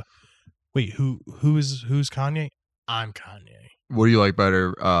like, wait, who's Kanye? I'm Kanye. What do you like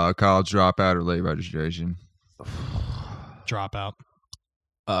better, college dropout or late registration? Dropout.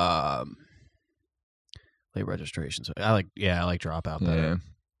 Late registrations. I like Dropout better.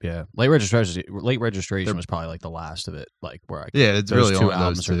 Yeah. Late registration was probably like the last of it, like where I It's those really two only those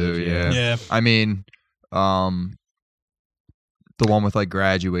albums are two. good, Yeah. I mean, the one with like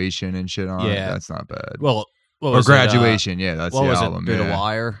Graduation and shit on it, Yeah. that's not bad. Well, what or was Graduation, that's what the was album. it? Through yeah. the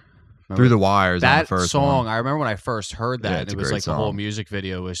Wire. Through the Wires on That the first song, one. I remember when I first heard that, Yeah, and it's it a was great like the whole song. music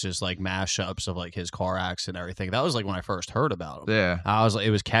video was just like mashups of like his car accident and everything. That was like when I first heard about him. Yeah. I was like, it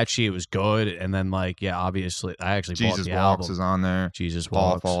was catchy, it was good, and then like, yeah, obviously, I actually Jesus bought the Walks album. is on there. Jesus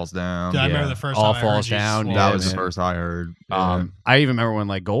All Walks. Falls Down. I remember Yeah. the first All time I heard Falls Jesus Down, Walks. yeah, That was the man. first I heard. I even remember when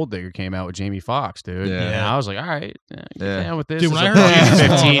like Gold Digger came out with Jamie Foxx, dude. Yeah. And I was like, all right, get Yeah. down with this. Dude, As when a I heard Jesus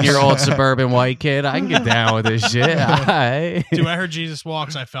Walks- 15-year-old suburban white kid, I can get down with this shit. All right. Dude, when I heard Jesus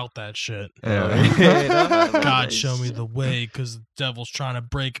Walks, I felt that shit. God, show me the way, because the devil's trying to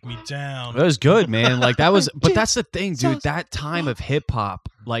break me down. It was good, man. Like that was, but that's the thing, dude. That time of hip hop,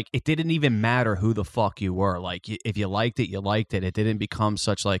 like it didn't even matter who the fuck you were. Like if you liked it, you liked it. It didn't become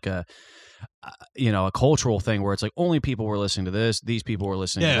such like a cultural thing where it's like only people were listening to this, these people were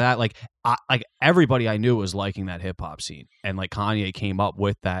listening to that. Like everybody I knew was liking that hip hop scene, and like Kanye came up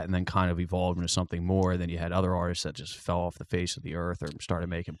with that, and then kind of evolved into something more. Then you had other artists that just fell off the face of the earth or started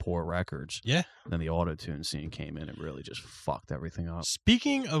making poor records. Yeah. Then the auto-tune scene came in and really just fucked everything up.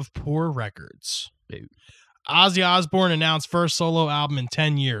 Speaking of poor records, Dude. Ozzy Osbourne announced first solo album in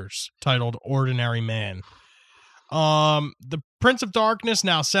 10 years, titled Ordinary Man. The Prince of Darkness,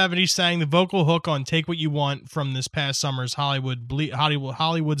 now 70, sang the vocal hook on Take What You Want from this past summer's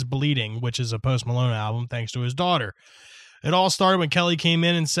Hollywood's Bleeding, which is a Post Malone album, thanks to his daughter. It all started when Kelly came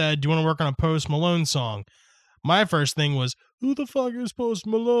in and said, "Do you want to work on a Post Malone song?" My first thing was, who the fuck is Post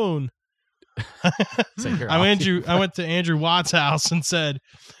Malone? I went to Andrew Watt's house and said,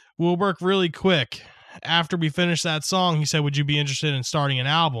 "We'll work really quick." After we finished that song, he said, "Would you be interested in starting an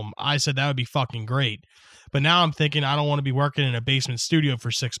album?" I said, "That would be fucking great." But now I'm thinking I don't want to be working in a basement studio for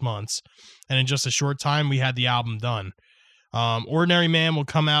 6 months. And in just a short time, we had the album done. Ordinary Man will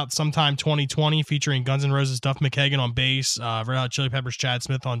come out sometime 2020, featuring Guns N' Roses' Duff McKagan on bass, Red Hot Chili Peppers' Chad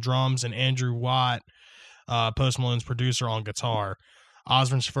Smith on drums, and Andrew Watt, Post Malone's producer, on guitar.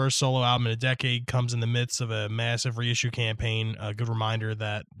 Osbourne's first solo album in a decade comes in the midst of a massive reissue campaign. A good reminder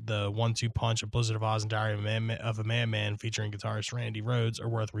that the 1-2 punch of Blizzard of Oz and Diary of a Madman featuring guitarist Randy Rhoads are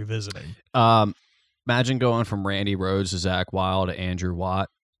worth revisiting. Imagine going from Randy Rhoads to Zach Wild to Andrew Watt.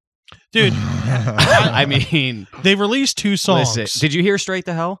 Dude, I mean, they released 2 songs. listen, did you hear Straight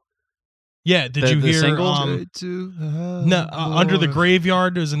to Hell? Yeah, did the you hear single? Under the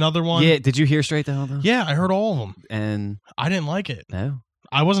Graveyard is another one? Yeah, did you hear Straight to Hell though? Yeah, I heard all of them. And I didn't like it. no,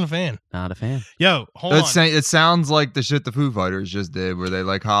 I wasn't a fan. not a fan. Yo, hold on. It sounds like the shit the Foo Fighters just did, where they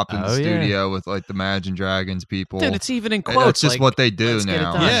like hopped in the Oh, yeah. studio with like the Imagine Dragons people. Dude, it's even in quotes. That's just like, what they do let's get it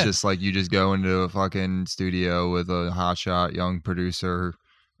now. done. Yeah. It's just like you just go into a fucking studio with a hotshot young producer.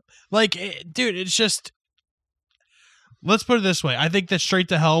 Like, dude, it's just. Let's put it this way. I think that Straight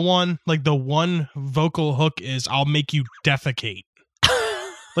to Hell one, like the one vocal hook is "I'll make you defecate."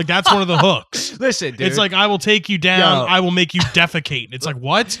 Like that's one of the hooks. Listen, dude. It's like, "I will take you down. Yo. I will make you defecate." It's like,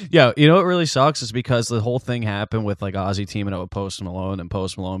 what? Yo, you know what really sucks is because the whole thing happened with like Ozzy teaming up with Post Malone and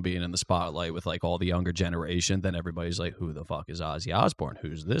Post Malone being in the spotlight with like all the younger generation. Then everybody's like, who the fuck is Ozzy Osbourne?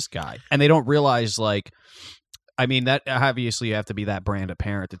 Who's this guy? And they don't realize like, I mean, that obviously you have to be that brand of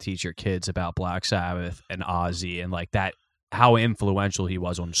parent to teach your kids about Black Sabbath and Ozzy and like that, how influential he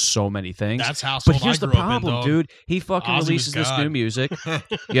was on so many things. That's how. But here's the problem, dude. He fucking Ozzy was releases this God. new music.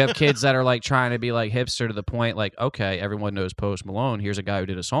 You have kids that are like trying to be like hipster to the point, like, okay, everyone knows Post Malone. Here's a guy who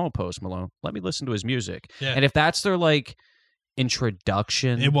did a song with Post Malone. Let me listen to his music. Yeah. And if that's their like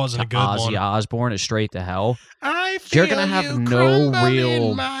introduction, It wasn't to a good Ozzy one. Osbourne is Straight to Hell. I You're gonna have you no crumble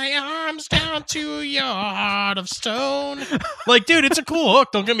real- in my arms down to your heart of stone. Like, dude, it's a cool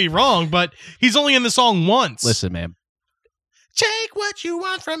hook. Don't get me wrong, but he's only in the song once. Listen, man. Take what you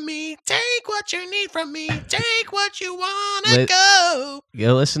want from me. Take what you need from me. Take what you want to Let- go.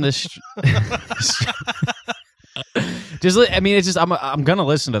 Go listen to. I mean, it's just I'm gonna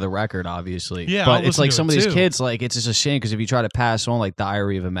listen to the record, obviously. Yeah, but I'll it's listen like to some it of these too. kids, like it's just a shame because if you try to pass on like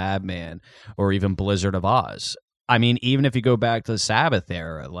Diary of a Madman or even Blizzard of Oz, I mean, even if you go back to the Sabbath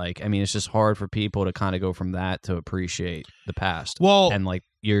era, like I mean, it's just hard for people to kind of go from that to appreciate the past. Well, And like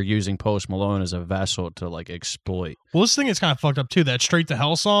you're using Post Malone as a vessel to like exploit. this thing is kind of fucked up too. That Straight to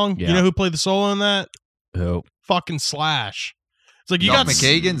Hell song. Yeah. You know who played the solo in that? Who? Fucking Slash. It's like you Duff got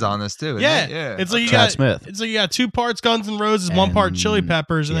McKagan's on this too. Isn't Yeah, it? Yeah. It's like you Chad got Smith. It's like you got 2 parts Guns N' Roses, 1 part Chili And-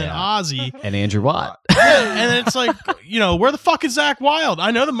 Peppers, and then yeah. Ozzy. And Andrew Watt. And it's like, where the fuck is Zach Wild?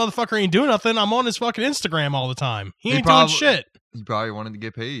 I know the motherfucker ain't doing nothing. I'm on his fucking Instagram all the time. He ain't doing shit. He probably wanted to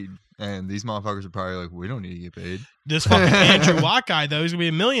get paid, and these motherfuckers are probably like, "We don't need to get paid." This fucking Andrew Watt guy, though, he's gonna be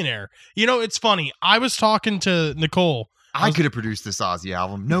a millionaire. You know, it's funny. I was talking to Nicole. I could have produced this Ozzy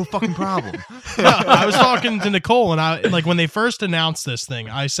album, no fucking problem. I was talking to Nicole, and I like when they first announced this thing.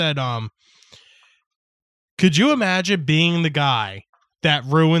 I said, "Could you imagine being the guy that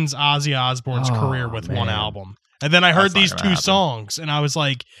ruins Ozzy Osbourne's career with one album?" And then I heard these two songs, and I was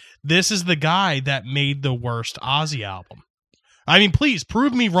like, "This is the guy that made the worst Ozzy album." I mean, please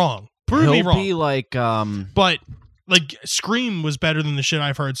prove me wrong. Prove me wrong. Be like, but like Scream was better than the shit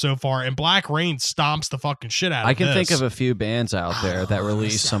I've heard so far, and Black Rain stomps the fucking shit out of I can this. think of a few bands out there that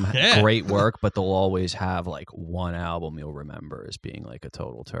release some great work, but they'll always have like one album you'll remember as being like a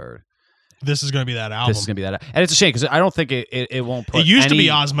total turd. This is going to be that album. This is going to be that, and it's a shame because I don't think it won't put. It used to be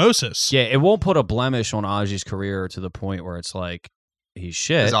Osmosis. Yeah, it won't put a blemish on Ozzy's career to the point where it's like he's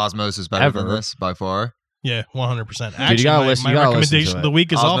shit. Is Osmosis better than this by far? Yeah, 100%. Dude, you gotta listen. My recommendation of the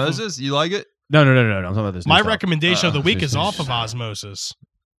week is Osmosis. You like it? No. I'm talking about this. My recommendation of the week is off of Osmosis.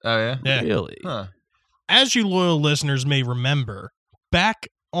 Oh yeah. Yeah. Really? Huh. As you loyal listeners may remember, back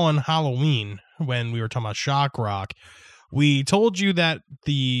on Halloween when we were talking about Shock Rock, we told you that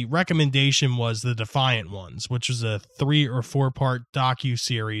the recommendation was The Defiant Ones, which is a 3 or 4 part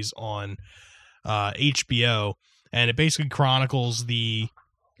docu-series on HBO, and it basically chronicles the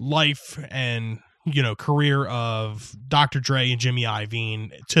life and career of Dr. Dre and Jimmy Iovine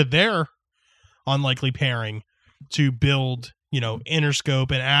to their unlikely pairing to build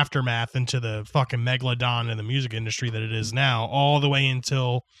Interscope and Aftermath into the fucking megalodon in the music industry that it is now, all the way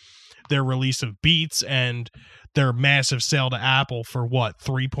until their release of Beats and their massive sale to Apple for what,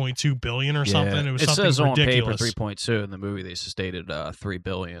 3.2 billion or something. It was something says ridiculous. On paper 3.2. In the movie they stated 3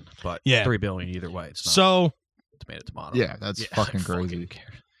 billion, but yeah, 3 billion either way. It's not so tomato. Yeah, that's fucking crazy.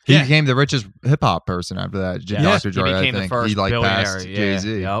 Yeah. He became the richest hip hop person after that. Yeah. Dr. Dre, He became I the think. first He passed billionaire.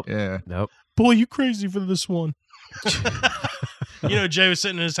 Jay-Z. Yep. Yeah. Nope. Boy, you crazy for this one. Jay was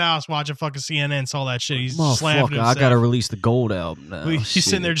sitting in his house watching fucking CNN, saw that shit. He's just laughing at himself. I gotta release the gold album now. He's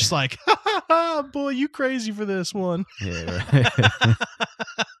sitting there just like, ha, ha, ha, boy, you crazy for this one. Yeah, right.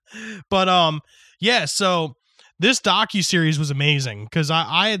 But yeah, so this docuseries was amazing because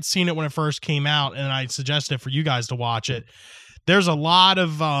I had seen it when it first came out, and I suggested it for you guys to watch it. There's a lot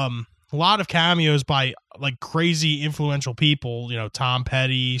of cameos by like crazy influential people. Tom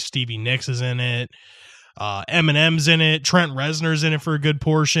Petty, Stevie Nicks is in it. Eminem's in it. Trent Reznor's in it for a good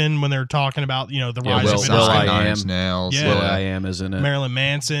portion when they're talking about the rise of Will.i.am. Nails. Yeah. Will.i.am is in it. Marilyn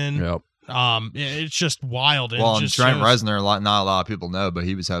Manson. Yep. It's just wild. Well, and Trent Reznor, not a lot of people know, but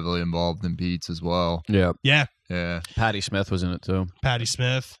he was heavily involved in Beats as well. Yeah. Yeah. Yeah. Patti Smith was in it too. Patti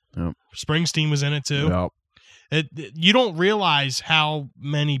Smith. Yep. Springsteen was in it too. Yep. You don't realize how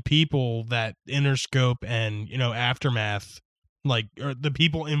many people that Interscope and Aftermath, like, or the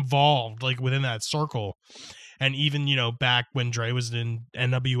people involved, like within that circle, and even back when Dre was in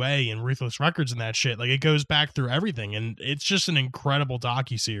NWA and Ruthless Records and that shit, like it goes back through everything, and it's just an incredible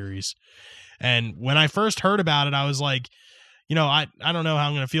docuseries. And when I first heard about it, I was like, I don't know how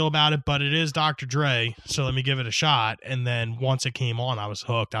I'm gonna feel about it, but it is Dr. Dre, so let me give it a shot. And then once it came on, I was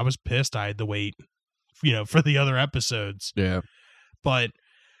hooked. I was pissed I had to wait for the other episodes. Yeah. But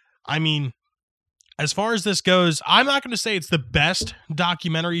I mean, as far as this goes, I'm not going to say it's the best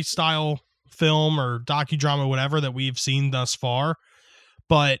documentary style film or docudrama, whatever, that we've seen thus far,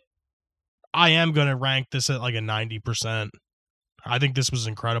 but I am going to rank this at like a 90%. I think this was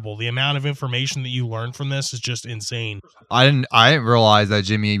incredible. The amount of information that you learn from this is just insane. I didn't realize that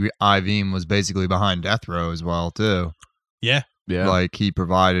Jimmy Iovine was basically behind Death Row as well too. Yeah. Yeah. Like he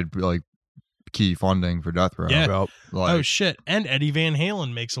provided like key funding for Death Row. Yeah. Yep. Like, Oh shit. And Eddie Van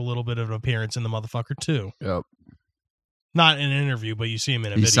Halen makes a little bit of an appearance in the motherfucker too. Yep. Not in an interview, but you see him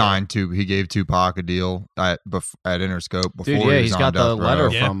in a he video. he gave Tupac a deal at Interscope before Dude, yeah, he was he's on got the Death Row. letter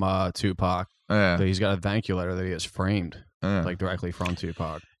Yeah. from Tupac. Yeah. He's got a thank you letter that he has framed, Yeah. like directly from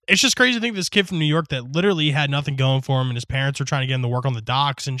Tupac. It's just crazy to think this kid from New York that literally had nothing going for him, and his parents were trying to get him to work on the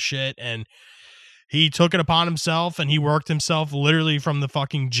docks and shit, and he took it upon himself, and he worked himself literally from the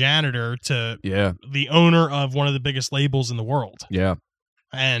fucking janitor to Yeah. the owner of one of the biggest labels in the world. Yeah.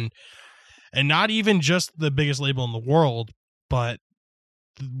 And not even just the biggest label in the world, but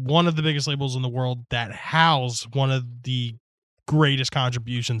one of the biggest labels in the world that house one of the greatest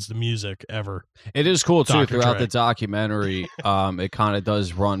contributions to music ever. It is cool too. Dr. Throughout Dre. the documentary, it kind of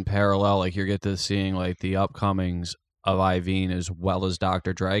does run parallel. Like you get to seeing like the upcomings of Iovine as well as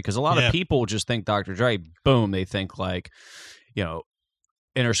Dr. Dre, because a lot Yeah. of people just think Dr. Dre. Boom, they think like,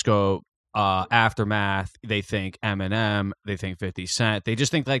 Interscope, Aftermath, they think Eminem, they think 50 Cent. They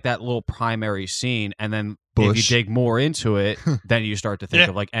just think like that little primary scene, and then if you Bush. dig more into it, then you start to think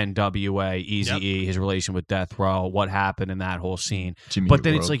of like NWA, Eazy-E, his relation with Death Row, what happened in that whole scene. Jimmy But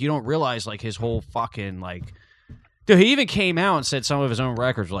then Eat it's World. like you don't realize like his whole fucking like. Dude, he even came out and said some of his own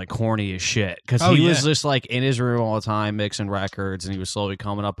records were like corny as shit because he was just like in his room all the time mixing records, and he was slowly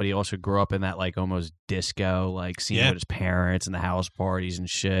coming up. But he also grew up in that like almost disco like scene with his parents and the house parties and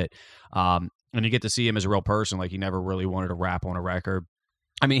shit. And you get to see him as a real person. Like he never really wanted to rap on a record.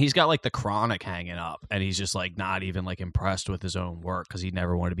 I mean, he's got like the Chronic hanging up, and he's just like not even like impressed with his own work because he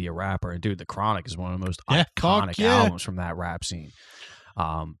never wanted to be a rapper. And dude, the Chronic is one of the most iconic albums from that rap scene.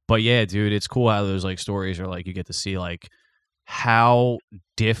 But yeah, dude, it's cool how those like stories are like you get to see like how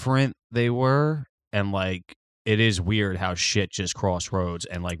different they were, and like it is weird how shit just crossroads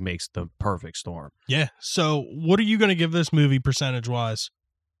and like makes the perfect storm. Yeah. So what are you going to give this movie percentage wise?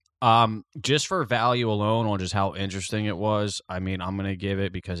 Just for value alone on just how interesting it was, I mean, I'm gonna give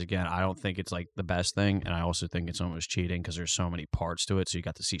it because again, I don't think it's like the best thing, and I also think it's almost cheating because there's so many parts to it, so you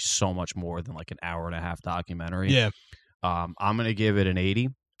got to see so much more than like an hour and a half documentary. Yeah. I'm gonna give it an 80.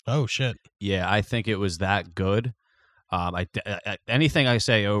 Oh shit. Yeah, I think it was that good. Anything I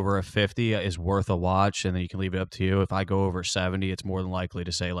say over a 50 is worth a watch, and then you can leave it up to you. If I go over 70, it's more than likely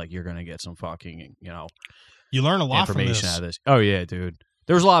to say like you're gonna get some fucking You learn a lot from information this. out of this. Oh yeah, dude.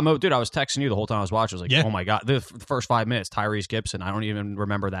 There was a lot of dude. I was texting you the whole time I was watching. I was like, Yeah. oh my god, the first 5 minutes, Tyrese Gibson. I don't even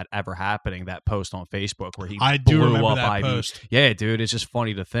remember that ever happening. That post on Facebook where he I do blew remember up that Ivy. post. Yeah, dude, it's just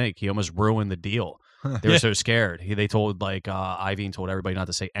funny to think he almost ruined the deal. They were so scared. They told like Ivy told everybody not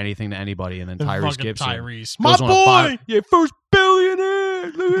to say anything to anybody, and then Tyrese Fucking Gibson Tyrese. goes My on boy. first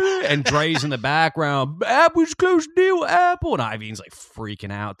billionaire, and Dre's in the background. Apple's close deal with Apple, and Ivy's like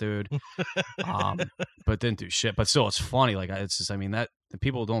freaking out, dude. But didn't do shit. But still, it's funny. Like it's just, I mean, that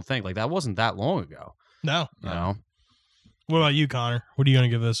people don't think like that wasn't that long ago. No. You know. What about you, Connor? What are you going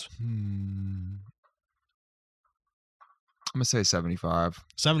to give this? I'm gonna say 75.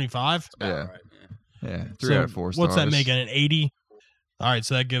 75? Yeah. Right. Yeah, 3 out of 4 stars. What's that making? An 80? All right,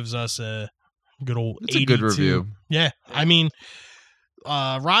 so that gives us a good old It's 82. a good review. Yeah, I mean,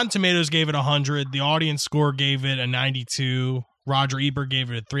 Rotten Tomatoes gave it 100. The audience score gave it a 92. Roger Ebert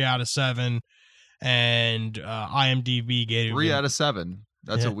gave it a 3 out of 7. And IMDb gave it 3 out of 7.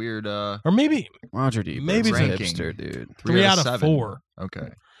 That's Yeah. a weird or maybe Roger D. Maybe Bird's a ranking. hipster, dude. 3 out of 7. 4. Okay.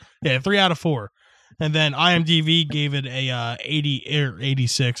 Yeah, 3 out of 4. And then IMDb gave it a 80 or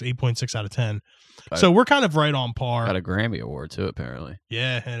 86, 8.6 out of 10. So we're kind of right on par. Got a Grammy Award too, apparently.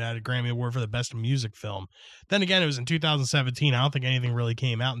 Yeah, it had a Grammy Award for the best music film. Then again, it was in 2017. I don't think anything really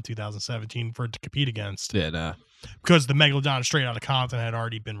came out in 2017 for it to compete against Yeah, nah. because the Megalodon Straight Outta Compton had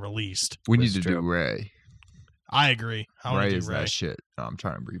already been released. We need That's to do true. Ray. I agree. I want Ray to is do Ray. that shit. I'm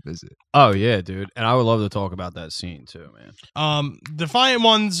trying to revisit. Oh yeah, dude. And I would love to talk about that scene too, man. Defiant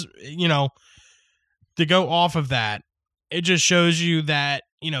Ones, to go off of that, it just shows you that,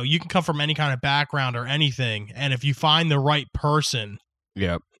 you can come from any kind of background or anything. And if you find the right person,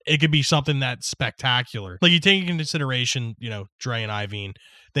 Yeah. it could be something that's spectacular. Like you take into consideration, Dre and Iveen.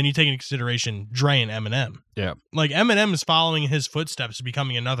 Then you take into consideration Dre and Eminem. Yeah. Like Eminem is following his footsteps,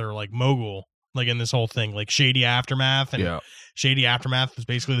 becoming another like mogul, like in this whole thing, like Shady Aftermath. And Yeah. Shady Aftermath was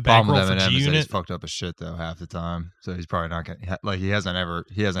basically the back Problem roll with for Eminem G is that he's Unit. fucked up as shit though half the time. So he's probably not gonna he hasn't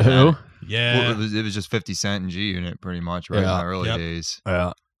Who? had Yeah. well, it was just 50 Cent and G Unit pretty much right in Yeah. the early Yep. days.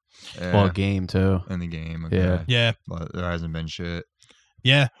 Yeah. Yeah. Well, game too. in the game. Okay. Yeah. Yeah. But there hasn't been shit.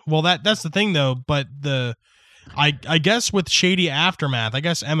 Yeah. Well, that's the thing though. But I guess with Shady Aftermath, I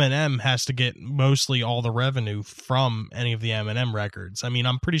guess Eminem has to get mostly all the revenue from any of the Eminem records. I mean,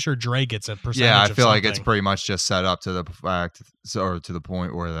 I'm pretty sure Dre gets a percentage. Yeah, I of feel like it's something. pretty much just set up to the fact or to the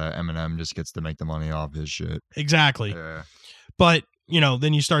point where the Eminem just gets to make the money off his shit. Exactly. Yeah. But,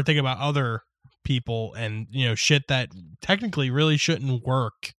 then you start thinking about other people and, shit that technically really shouldn't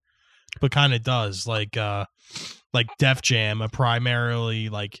work, but kind of does. Like Def Jam, a primarily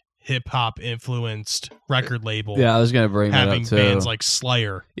like hip hop influenced record label. Yeah, I was gonna bring that Having up too. bands like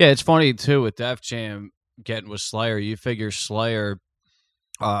Slayer. Yeah, it's funny too with Def Jam getting with Slayer. You figure Slayer,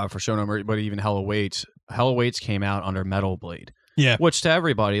 for show number, but even Hell Awaits. Hell Awaits came out under Metal Blade. Yeah. Which to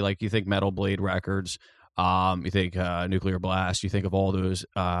everybody, like you think Metal Blade Records, you think Nuclear Blast, you think of all those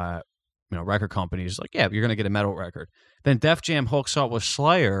record companies. Like, yeah, you're gonna get a metal record. Then Def Jam hooks up with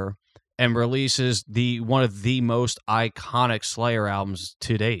Slayer, and releases one of the most iconic Slayer albums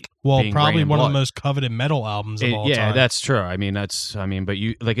to date. Well, being probably Rain and one of Blood. the most coveted metal albums of all Yeah, time. that's true. But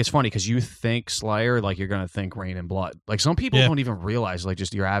you like it's funny because you think Slayer, like you're gonna think Rain and Blood. Like some people don't even realize, like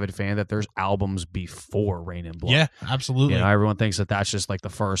just your avid fan, that there's albums before Rain and Blood. Yeah, absolutely. You know, everyone thinks that that's just like the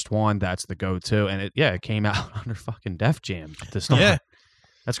first one, that's the go-to, and it came out under fucking Def Jam to start. Yeah.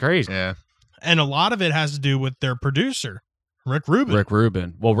 That's crazy. Yeah. And a lot of it has to do with their producer, Rick Rubin. Rick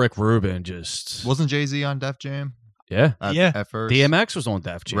Rubin. Well, Rick Rubin just Wasn't Jay-Z on Def Jam? yeah. At first. DMX was on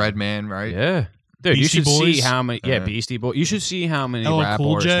Def Jam. Redman, right? Yeah. Dude, Beastie you should Boys. see how many. Yeah, Beastie Boys. You should see how many LL rap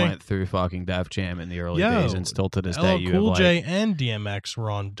Cool artists J. went through fucking Def Jam in the early Yo, days, and still to this LL day, you Cool have J like. and DMX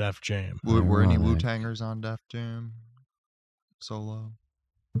were on Def Jam. Were any Right. Wu-Tangers on Def Jam? Solo?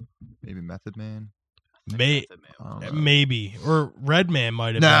 Maybe Method Man? Maybe. Or Redman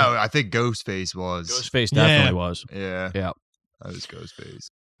might have No, I think Ghostface was. Ghostface Yeah. definitely was. Yeah. Yeah. That was Ghostface.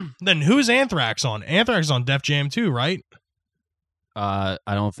 been. Then who is Anthrax on? Anthrax is on Def Jam too, right? I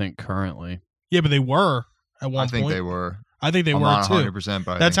don't think currently. Yeah, but they were at one I think point. they were. I think they I'm were not too. 100%,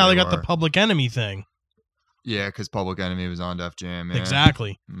 but I That's think how they got were. the Public Enemy thing. Yeah, because Public Enemy was on Def Jam. Yeah.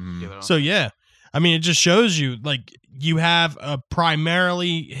 Exactly. Mhm. So yeah, I mean, it just shows you like you have a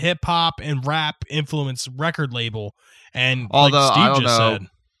primarily hip hop and rap influenced record label, and Although, like I Steve don't just know. said,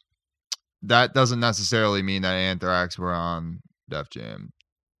 That doesn't necessarily mean that Anthrax were on Def Jam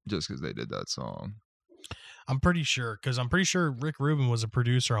just because they did that song. I'm pretty sure Rick Rubin was a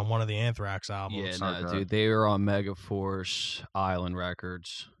producer on one of the Anthrax albums. Yeah, no, Okay. dude, they were on Megaforce Island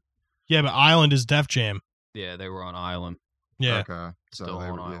Records. Yeah, but Island is Def Jam. Yeah, they were on Island. Yeah. Okay. So Still they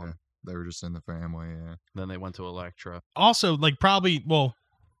on were, Island. they were just in the family, yeah. Then they went to Elektra. Also, like probably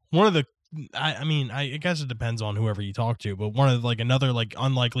one of the. I guess it depends on whoever you talk to, but one of like another like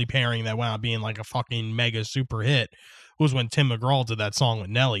unlikely pairing that wound up being like a fucking mega super hit was when Tim McGraw did that song with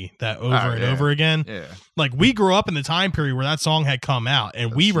Nelly, that over and yeah. over again. Yeah. Like we grew up in the time period where that song had come out, and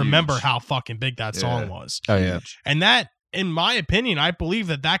That's we remember huge. how fucking big that song Yeah. was. Oh yeah. And that, in my opinion, I believe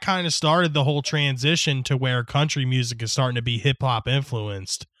that kind of started the whole transition to where country music is starting to be hip hop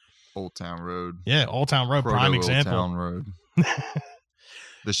influenced. Old Town Road. Yeah, Old Town Road, prime Proto example. Old Town Road.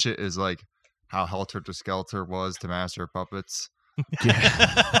 The shit is like how Helter to Skelter was to Master of Puppets.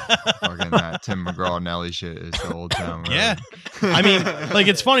 Fucking that Tim McGraw Nelly shit is the Old Town Road. Yeah. I mean, like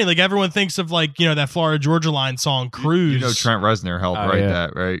it's funny. Like everyone thinks of like that Florida Georgia Line song "Cruise." You know Trent Reznor helped Oh, write yeah.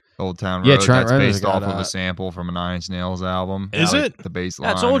 that, right? Old Town Road. Yeah, Trent That's based Reznor's got off of a that. sample from a Nine Inch Nails album. Is Like, it? the bass I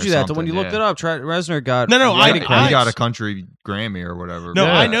line told or you that when you something, looked yeah. it up. Trent Reznor got No, I- writing I- He credits. got a country Grammy or whatever. No,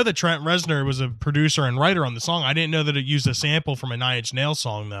 Yeah. I know that Trent Reznor was a producer and writer on the song. I didn't know that it used a sample from a Nine Inch Nails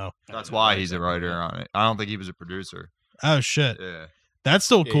song though. That's why he's a writer on it. I don't think he was a producer. Oh shit, Yeah. that's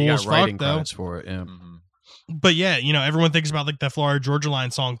still Yeah, cool he got as fuck writing though. credits for it. Yeah. Mhm. But yeah, everyone thinks about like that Florida Georgia Line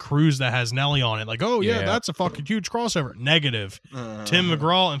song "Cruise" that has Nelly on it. Like, oh yeah, Yeah. that's a fucking huge crossover. Negative. Tim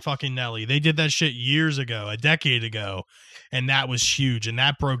McGraw and fucking Nelly. They did that shit years ago, a decade ago, and that was huge. And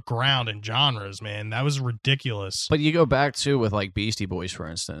that broke ground in genres, man. That was ridiculous. But you go back to with like Beastie Boys, for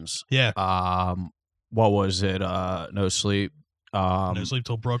instance. Yeah. What was it? No Sleep. No Sleep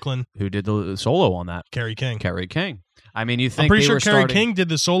Till Brooklyn. Who did the solo on that? Kerry King. Kerry King. I mean, you think I'm pretty they sure were Kerry starting- King did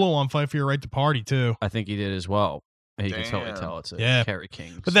the solo on Fight for Your Right to Party too. I think he did as well. He can totally Damn. tell it's a Yeah. Kerry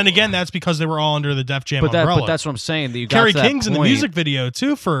King. But then solo. again, that's because they were all under the Def Jam but umbrella. that's what I'm saying. That you got Kerry to that King's in the point- music video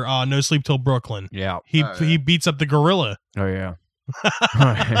too for No Sleep Till Brooklyn. Yeah. He Oh, yeah. he beats up the gorilla. Oh yeah.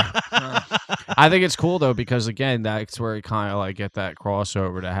 I think it's cool though because again, that's where you kind of like get that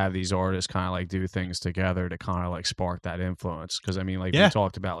crossover to have these artists kind of like do things together to kind of like spark that influence. Because I mean, like Yeah. we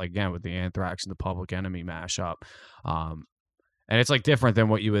talked about like again with the Anthrax and the Public Enemy mashup, and it's like different than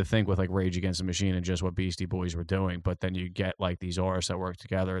what you would think with like Rage Against the Machine and just what Beastie Boys were doing. But then you get like these artists that work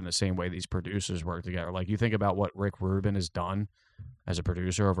together in the same way these producers work together. Like you think about what Rick Rubin has done as a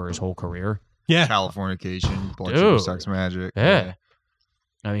producer over his whole career. Yeah. Californication, Blood Dude. Sugar Sex Magic. Yeah.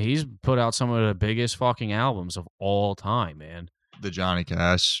 I mean, he's put out some of the biggest fucking albums of all time, man. The Johnny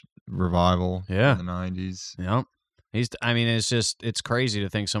Cash revival Yeah. in the 90s. Yep. It's crazy to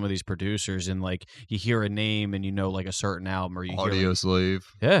think some of these producers and like you hear a name and you know like a certain album or you hear Audio Slave.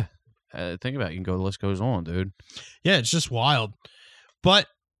 yeah. Think about it. You can go. The list goes on, dude. Yeah, it's just wild. But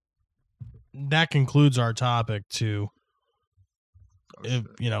that concludes our topic to,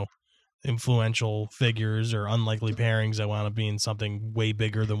 influential figures or unlikely pairings that wound up being something way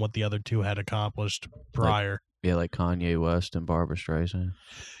bigger than what the other two had accomplished prior. Yeah, like Kanye West and Barbara Streisand,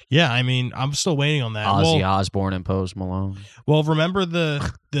 Yeah, I mean, I'm still waiting on that. Ozzy Osbourne and Post Malone. Well, remember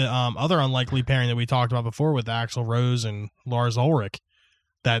the other unlikely pairing that we talked about before with Axl Rose and Lars Ulrich?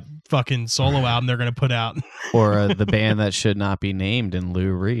 That fucking solo album they're going to put out. Or the band that should not be named in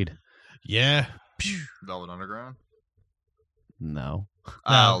Lou Reed. Yeah. Velvet Underground. No.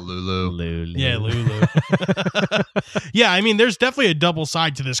 Oh, Lulu. Lulu. Yeah, Lulu. Yeah, I mean, there's definitely a double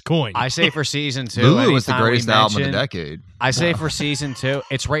side to this coin. I say for season 2. Lulu was the anytime we greatest album of the mention- decade. I say for season 2,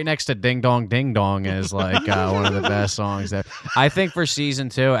 it's right next to Ding Dong Ding Dong as like one of the best songs there. I think for season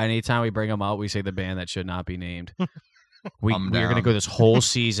 2, anytime we bring them up, we say the band that should not be named. We're I'm going to down. go this whole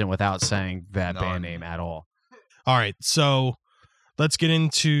season without saying that None. band name at all. All right, so let's get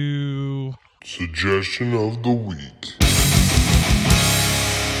into Suggestion of the week.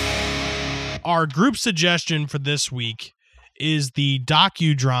 our group suggestion for this week is the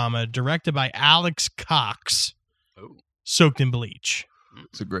docudrama directed by Alex Cox, Soaked in Bleach.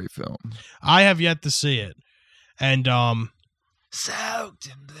 It's a great film. I have yet to see it. And Soaked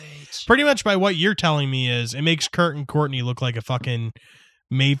in Bleach. pretty much by what you're telling me is it makes Kurt and Courtney look like a fucking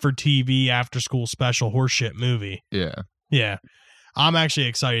made-for-TV after-school special horseshit movie. Yeah. Yeah. I'm actually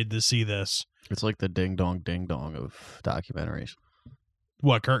excited to see this. It's like the Ding Dong Ding Dong of documentaries.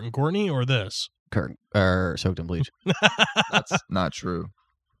 What, Kurt and Courtney or this? Soaked in Bleach. That's not true.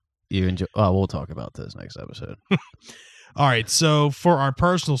 You enjoy? Oh, we'll talk about this next episode. All right, so for our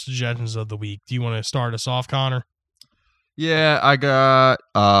personal suggestions of the week, do you want to start us off, Connor? Yeah, I got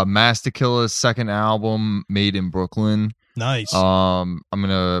Mastikilla's second album, Made in Brooklyn. Nice. I'm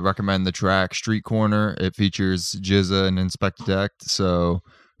gonna recommend the track Street Corner. It features Jizza and Inspector Deck, so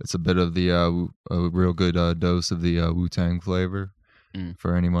it's a bit of the a real good dose of the Wu-Tang flavor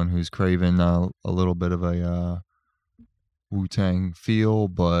for anyone who's craving a little bit of a Wu-Tang feel,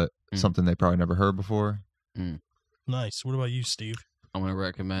 but something they probably never heard before. Nice. What about you, Steve? I'm going to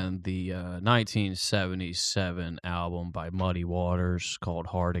recommend the 1977 album by Muddy Waters called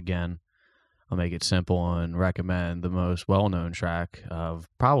Hard Again. I'll make it simple and recommend the most well-known track of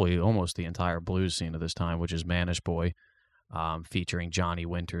probably almost the entire blues scene of this time, which is Manish Boy, featuring Johnny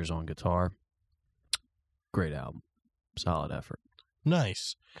Winters on guitar. Great album. Solid effort.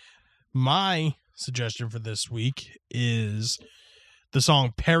 Nice. My suggestion for this week is the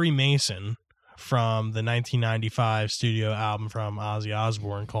song Perry Mason from the 1995 studio album from Ozzy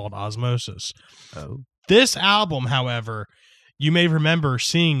Osbourne called Osmosis. Oh. This album, however, you may remember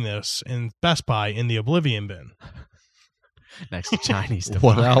seeing this in Best Buy in the Oblivion bin. Next to Chinese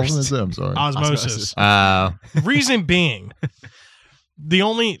What Democracy. album is it? I'm sorry. Osmosis. Reason being,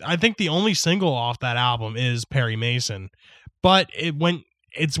 I think the only single off that album is Perry Mason, but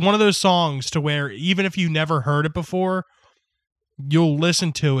it's one of those songs to where even if you never heard it before, you'll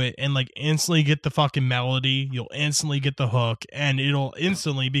listen to it and like instantly get the fucking melody, you'll instantly get the hook, and it'll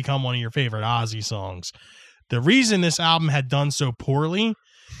instantly become one of your favorite Ozzy songs. The reason this album had done so poorly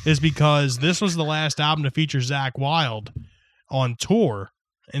is because this was the last album to feature Zakk Wylde on tour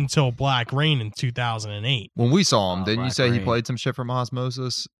until Black Rain in 2008. When we saw him, didn't you Black say he Rain. played some shit from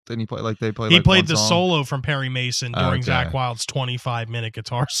Osmosis? Didn't he play He like played one the song? solo from Perry Mason during Okay. Zakk Wylde's 25-minute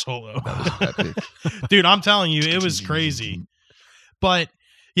guitar solo. That was epic. Dude, I'm telling you, it was crazy. But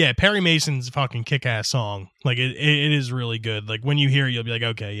yeah, Perry Mason's a fucking kick-ass song. Like it is really good. Like when you hear it, you'll be like,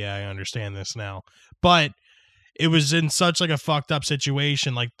 okay, yeah, I understand this now. But it was in such like a fucked up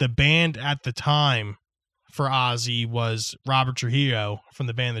situation. Like the band at the time for Ozzy was Robert Trujillo from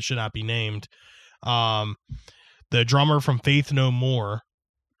the band that should not be named, the drummer from Faith No More,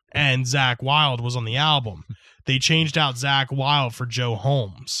 and Zakk Wylde was on the album. They changed out Zakk Wylde for Joe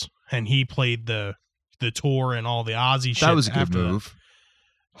Holmes, and he played the tour and all the Ozzy shit. That was a good after that. move.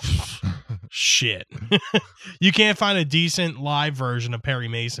 Shit. You can't find a decent live version of Perry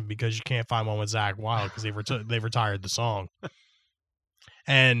Mason because you can't find one with Zakk Wylde because they retired the song.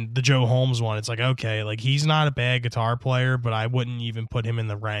 And the Joe Holmes one, it's like, okay, like he's not a bad guitar player, but I wouldn't even put him in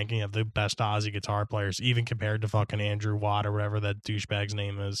the ranking of the best Ozzy guitar players, even compared to fucking Andrew Watt or whatever that douchebag's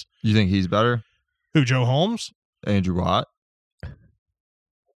name is. You think he's better? Who, Joe Holmes? Andrew Watt?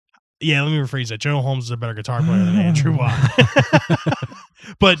 Yeah, let me rephrase that. Joe Holmes is a better guitar player than Andrew Watt.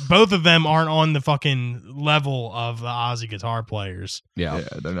 But both of them aren't on the fucking level of the Ozzy guitar players. Yeah.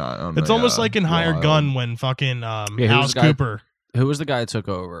 They're not. On It's the, almost like in Hired Wild. Gun when fucking who's Alice the guy- Cooper. Who was the guy that took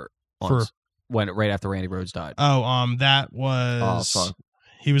over For- right after Randy Rhoads died? That was Oh, fuck.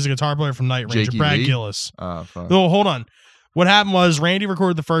 he was a guitar player from Night Ranger, Jakey Brad Lee? Gillis. Oh, fuck. No, hold on. What happened was Randy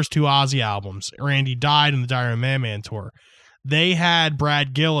recorded the first two Ozzy albums. Randy died in the Diary of a Madman tour. They had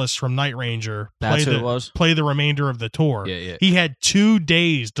Brad Gillis from Night Ranger That's who it was? play the remainder of the tour. Yeah. He had 2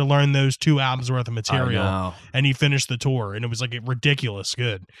 days to learn those 2 albums worth of I material, know. and he finished the tour, and it was like ridiculous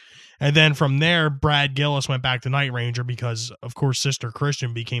good. And then from there, Brad Gillis went back to Night Ranger because, of course, Sister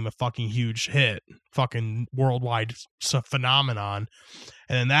Christian became a fucking huge hit, fucking worldwide phenomenon.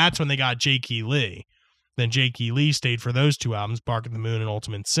 And then that's when they got Jakey Lee. Then Jake E. Lee stayed for those 2 albums, Bark at the Moon and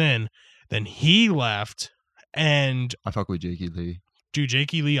Ultimate Sin. Then he left, and I fuck with Jake E. Lee. dude,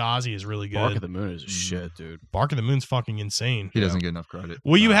 Jake E. Lee Ozzy is really good. Bark at the Moon is shit, dude. Bark at the Moon's fucking insane. He doesn't get enough credit.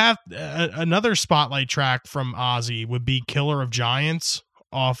 Well, you have another spotlight track from Ozzy would be Killer of Giants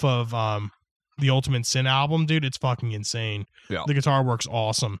off of the Ultimate Sin album, dude. It's fucking insane. Yeah. The guitar work's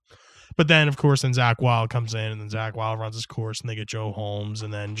awesome. But then, of course, then Zakk Wylde comes in, and then Zakk Wylde runs his course, and they get Joe Holmes,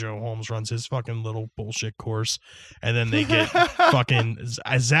 and then Joe Holmes runs his fucking little bullshit course, and then they get fucking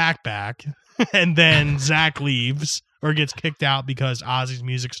Zach back, and then Zach leaves or gets kicked out because Ozzy's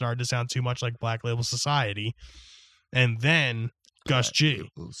music started to sound too much like Black Label Society, and then Gus G.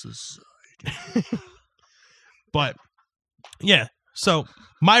 But yeah, so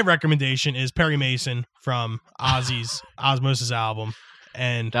my recommendation is Perry Mason from Ozzy's Osmosis album.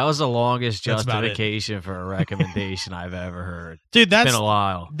 And that was the longest that's about it. justification for a recommendation I've ever heard. Dude, that's It's been a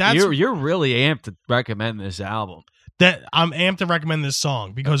while. that's- You're really amped to recommend this album. that I'm amped to recommend this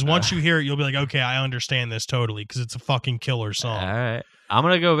song because once you hear it, you'll be like, okay, I understand this totally because it's a fucking killer song. All right. I'm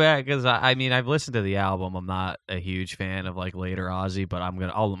gonna go back because I mean I've listened to the album. I'm not a huge fan of like later Ozzy, but I'm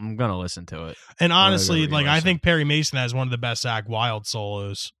gonna listen to it. And honestly, go like I re-listen. think Perry Mason has one of the best Zakk Wylde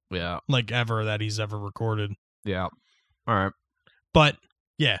solos Yeah, like ever that he's ever recorded. yeah. All right. But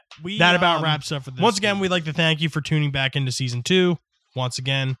yeah, that about wraps up for this. Once again, week. we'd like to thank you for tuning back into season 2. Once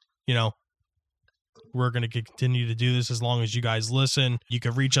again, you know, we're going to continue to do this as long as you guys listen. You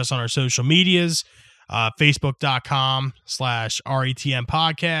can reach us on our social medias, Facebook.com/RATM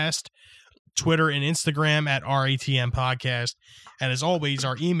podcast, Twitter and Instagram at RATM podcast. And as always,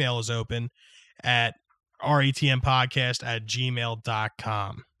 our email is open at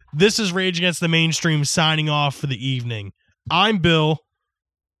ratmpodcast@gmail.com. This is Rage Against the Mainstream signing off for the evening. I'm Bill.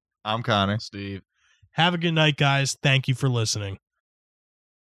 I'm Connor. Steve. Have a good night, guys. Thank you for listening.